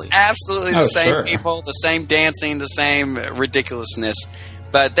 probably. It's absolutely the same people, the same dancing, the same ridiculousness.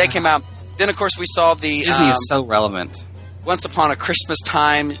 But they came out. Then, of course, we saw the... Disney is so relevant. Once Upon a Christmas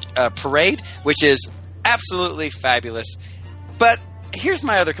Time parade, which is absolutely fabulous. But... here's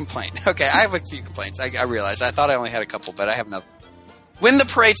my other complaint. Okay, I have a few complaints. I realize. I thought I only had a couple, but I have another. When the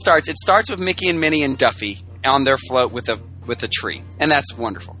parade starts, it starts with Mickey and Minnie and Duffy on their float with a tree, and that's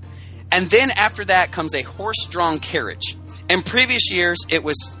wonderful. And then after that comes a horse-drawn carriage. In previous years, it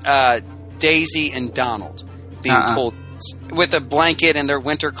was Daisy and Donald being pulled with a blanket and their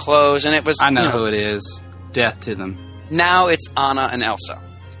winter clothes, and it was... I know who it is. Death to them. Now it's Anna and Elsa.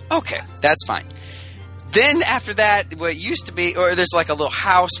 Okay, that's fine. Then after that, what used to be, or there's like a little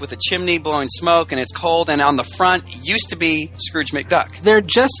house with a chimney blowing smoke, and it's cold, and on the front used to be Scrooge McDuck. They're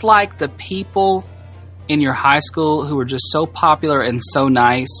just like the people in your high school who were just so popular and so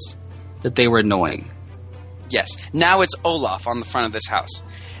nice that they were annoying. Yes. Now it's Olaf on the front of this house.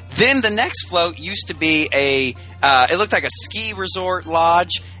 Then the next float used to be it looked like a ski resort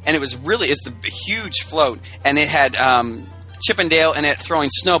lodge, and it's the huge float, and it had Chip and Dale in it throwing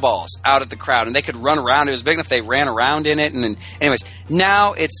snowballs out at the crowd, and they could run around. It was big enough they ran around in it. And then, anyways,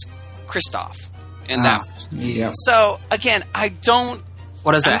 now it's Kristoff in that. Yeah. So again, I don't.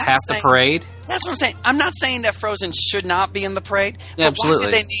 What is that? Half the parade? That's what I'm saying. I'm not saying that Frozen should not be in the parade. Yeah, but absolutely.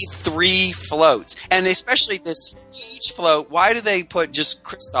 why do they need 3 floats? And especially this huge float, why do they put just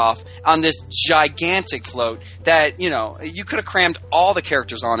Kristoff on this gigantic float that, you could have crammed all the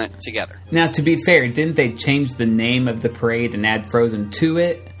characters on it together? Now, to be fair, didn't they change the name of the parade and add Frozen to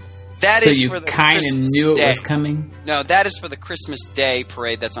it? That so is you for the kind of Christmas knew Day. it was coming? No, that is for the Christmas Day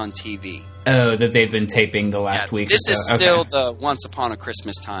parade that's on TV. Oh, that they've been taping the last week. This or is so. still Okay. the Once Upon a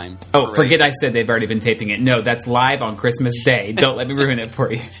Christmas Time. Oh, parade. forget I said they've already been taping it. No, that's live on Christmas Day. Don't let me ruin it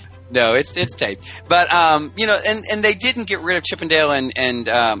for you. No, it's taped. But and they didn't get rid of Chip and Dale and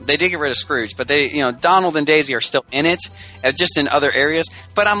they did get rid of Scrooge, but they Donald and Daisy are still in it, just in other areas.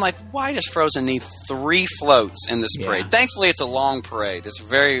 But I'm like, why does Frozen need 3 floats in this parade? Yeah. Thankfully, it's a long parade. It's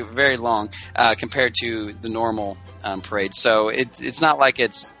very, very long compared to the normal parade. So it's not like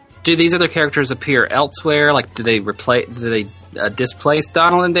it's. Do these other characters appear elsewhere? Like, do they displace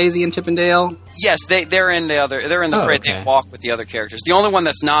Donald and Daisy and Chip and Dale? Yes, they're in the parade. Okay. They walk with the other characters. The only one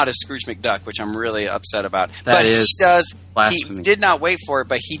that's not is Scrooge McDuck, which I'm really upset about. That but is he does. blasphemy. He did not wait for it,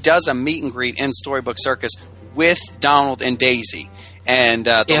 but he does a meet and greet in Storybook Circus with Donald and Daisy. And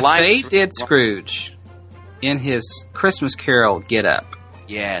If they did Scrooge in his Christmas Carol get-up,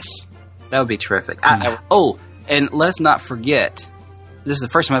 yes, that would be terrific. And let's not forget, this is the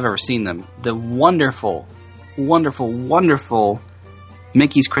first time I've ever seen them, the wonderful, wonderful, wonderful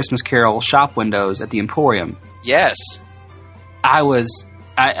Mickey's Christmas Carol shop windows at the Emporium. yes, I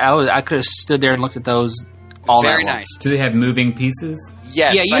could have stood there and looked at those all very night long. nice. Do they have moving pieces?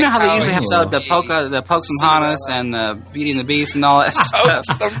 Yes, Yeah, you like know how they usually have how the Pocahontas and the Beauty and the Beast and all that stuff.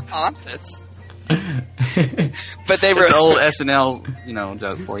 Pocahontas. But they were It's an old SNL,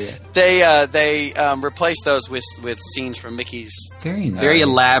 joke for you. They replaced those with scenes from Mickey's. Very nice. Very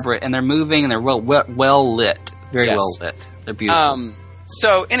elaborate, and they're moving, and they're well lit. Very Yes. well lit. They're beautiful.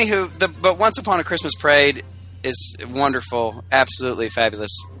 So, anywho, but Once Upon a Christmas Parade is wonderful, absolutely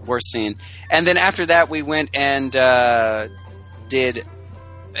fabulous, worth seeing. And then after that, we went and did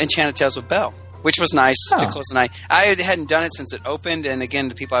Enchanted Tales with Belle, which was nice to close the night. I hadn't done it since it opened, and again,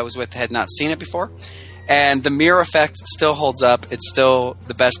 the people I was with had not seen it before. And the mirror effect still holds up. It's still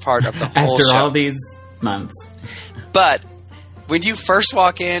the best part of the whole After show. all these months. But when you first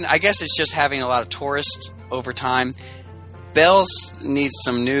walk in, I guess it's just having a lot of tourists over time. Belle's needs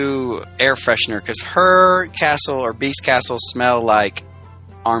some new air freshener because her castle or Beast Castle smell like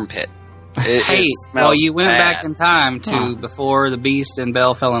armpit. It smells you went bad. back in time to before the Beast and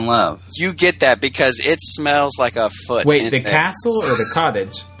Belle fell in love. You get that because it smells like a foot. Wait, in the there. castle or the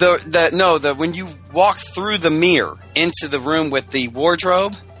cottage? When you walk through the mirror into the room with the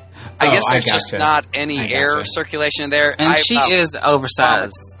wardrobe, I guess there's just not any air circulation in there. And she is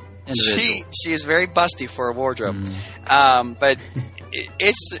oversized. She is very busty for a wardrobe, but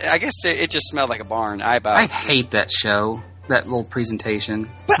it just smelled like a barn. I hate that show, that little presentation.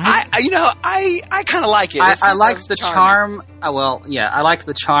 But I kind of like it. I like the charm. I liked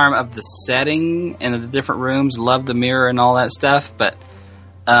the charm of the setting and the different rooms. Loved the mirror and all that stuff, but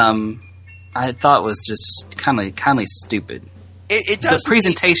I thought it was just kind of stupid. It does the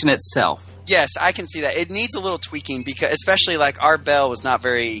presentation itself. Yes, I can see that. It needs a little tweaking because, especially like our Belle was not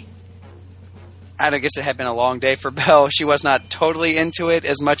very. I don't guess it had been a long day for Belle. She was not totally into it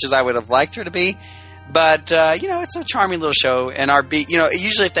as much as I would have liked her to be. But it's a charming little show, and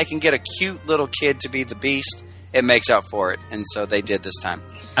usually if they can get a cute little kid to be the Beast, it makes up for it, and so they did this time.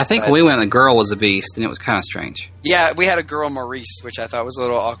 I think when we went, the girl was a Beast, and it was kind of strange. Yeah, we had a girl, Maurice, which I thought was a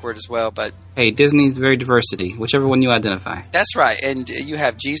little awkward as well, but... Hey, Disney's very diversity, whichever one you identify. That's right, and you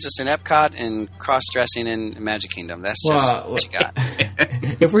have Jesus in Epcot and cross-dressing in Magic Kingdom. That's just what you got.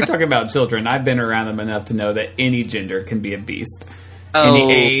 If we're talking about children, I've been around them enough to know that any gender can be a Beast.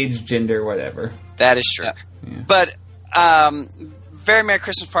 Any age, gender, whatever. That is true. Yeah. But very Merry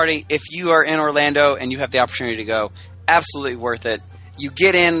Christmas Party. If you are in Orlando and you have the opportunity to go, absolutely worth it. You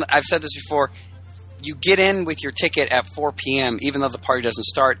get in, I've said this before, you get in with your ticket at 4 p.m. even though the party doesn't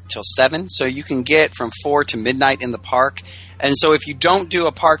start till 7. So you can get from 4 to midnight in the park. And so if you don't do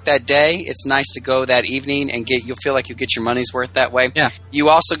a park that day, it's nice to go that evening and you'll feel like you get your money's worth that way. Yeah. You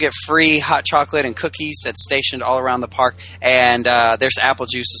also get free hot chocolate and cookies that's stationed all around the park. And there's apple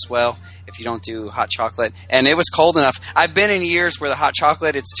juice as well if you don't do hot chocolate. And it was cold enough. I've been in years where the hot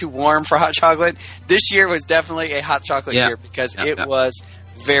chocolate, it's too warm for hot chocolate. This year was definitely a hot chocolate year because it was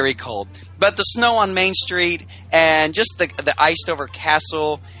very cold. But the snow on Main Street and just the iced over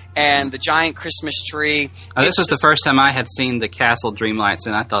castle and the giant Christmas tree. This was the first time I had seen the castle dream lights,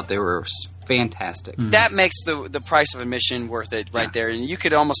 and I thought they were fantastic. That makes the price of admission worth it right there. And you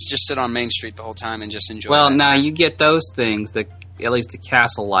could almost just sit on Main Street the whole time and just enjoy it. Well, now you get those things, at least the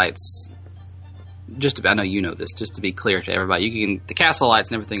castle lights. I know you know this, just to be clear to everybody. The castle lights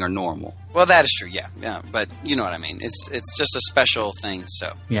and everything are normal. Well, that is true, yeah. But you know what I mean. It's just a special thing,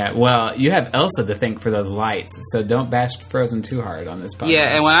 so. Yeah, well, you have Elsa to thank for those lights, so don't bash Frozen too hard on this podcast.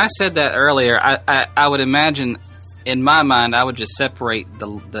 Yeah, and when I said that earlier, I would imagine, in my mind, I would just separate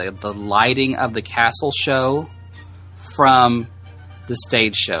the lighting of the castle show from the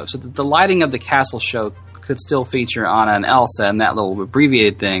stage show. So the lighting of the castle show could still feature Anna and Elsa and that little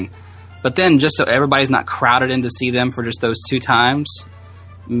abbreviated thing. But then, just so everybody's not crowded in to see them for just those 2 times,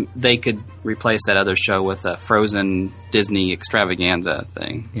 they could replace that other show with a Frozen Disney extravaganza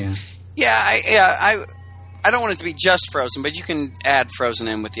thing. I don't want it to be just Frozen, but you can add Frozen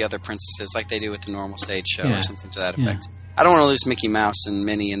in with the other princesses like they do with the normal stage show or something to that effect. I don't want to lose Mickey Mouse and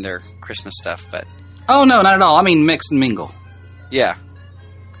Minnie and their Christmas stuff, but... Oh, no, not at all. I mean mix and mingle. Yeah.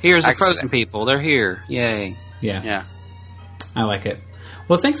 Here's the Frozen people. They're here. Yay. Yeah. I like it.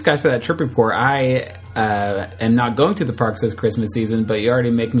 Well, thanks, guys, for that trip report. I am not going to the parks this Christmas season, but you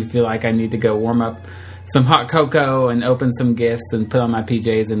already make me feel like I need to go warm up some hot cocoa and open some gifts and put on my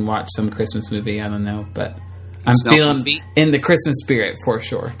PJs and watch some Christmas movie. I don't know, but I'm feeling in the Christmas spirit for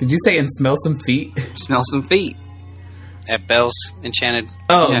sure. Did you say and smell some feet? Smell some feet. At Belle's Enchanted.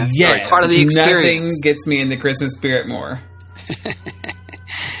 Oh, yes. Part of the experience. Nothing gets me in the Christmas spirit more.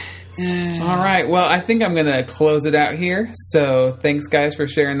 All right. Well, I think I'm going to close it out here. So thanks, guys, for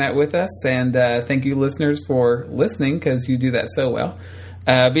sharing that with us. And thank you, listeners, for listening because you do that so well.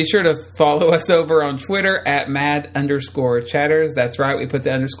 Be sure to follow us over on Twitter at @mad_chatters. That's right. We put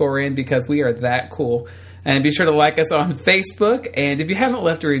the underscore in because we are that cool. And be sure to like us on Facebook. And if you haven't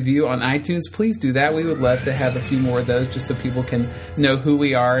left a review on iTunes, please do that. We would love to have a few more of those just so people can know who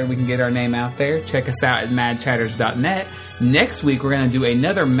we are and we can get our name out there. Check us out at madchatters.net. Next week, we're going to do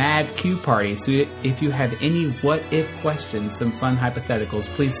another Mad Q party. So if you have any what-if questions, some fun hypotheticals,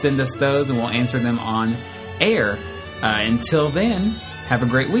 please send us those and we'll answer them on air. Until then, have a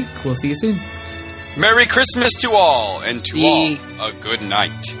great week. We'll see you soon. Merry Christmas to all, and to all, a good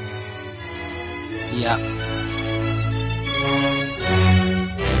night. Yeah.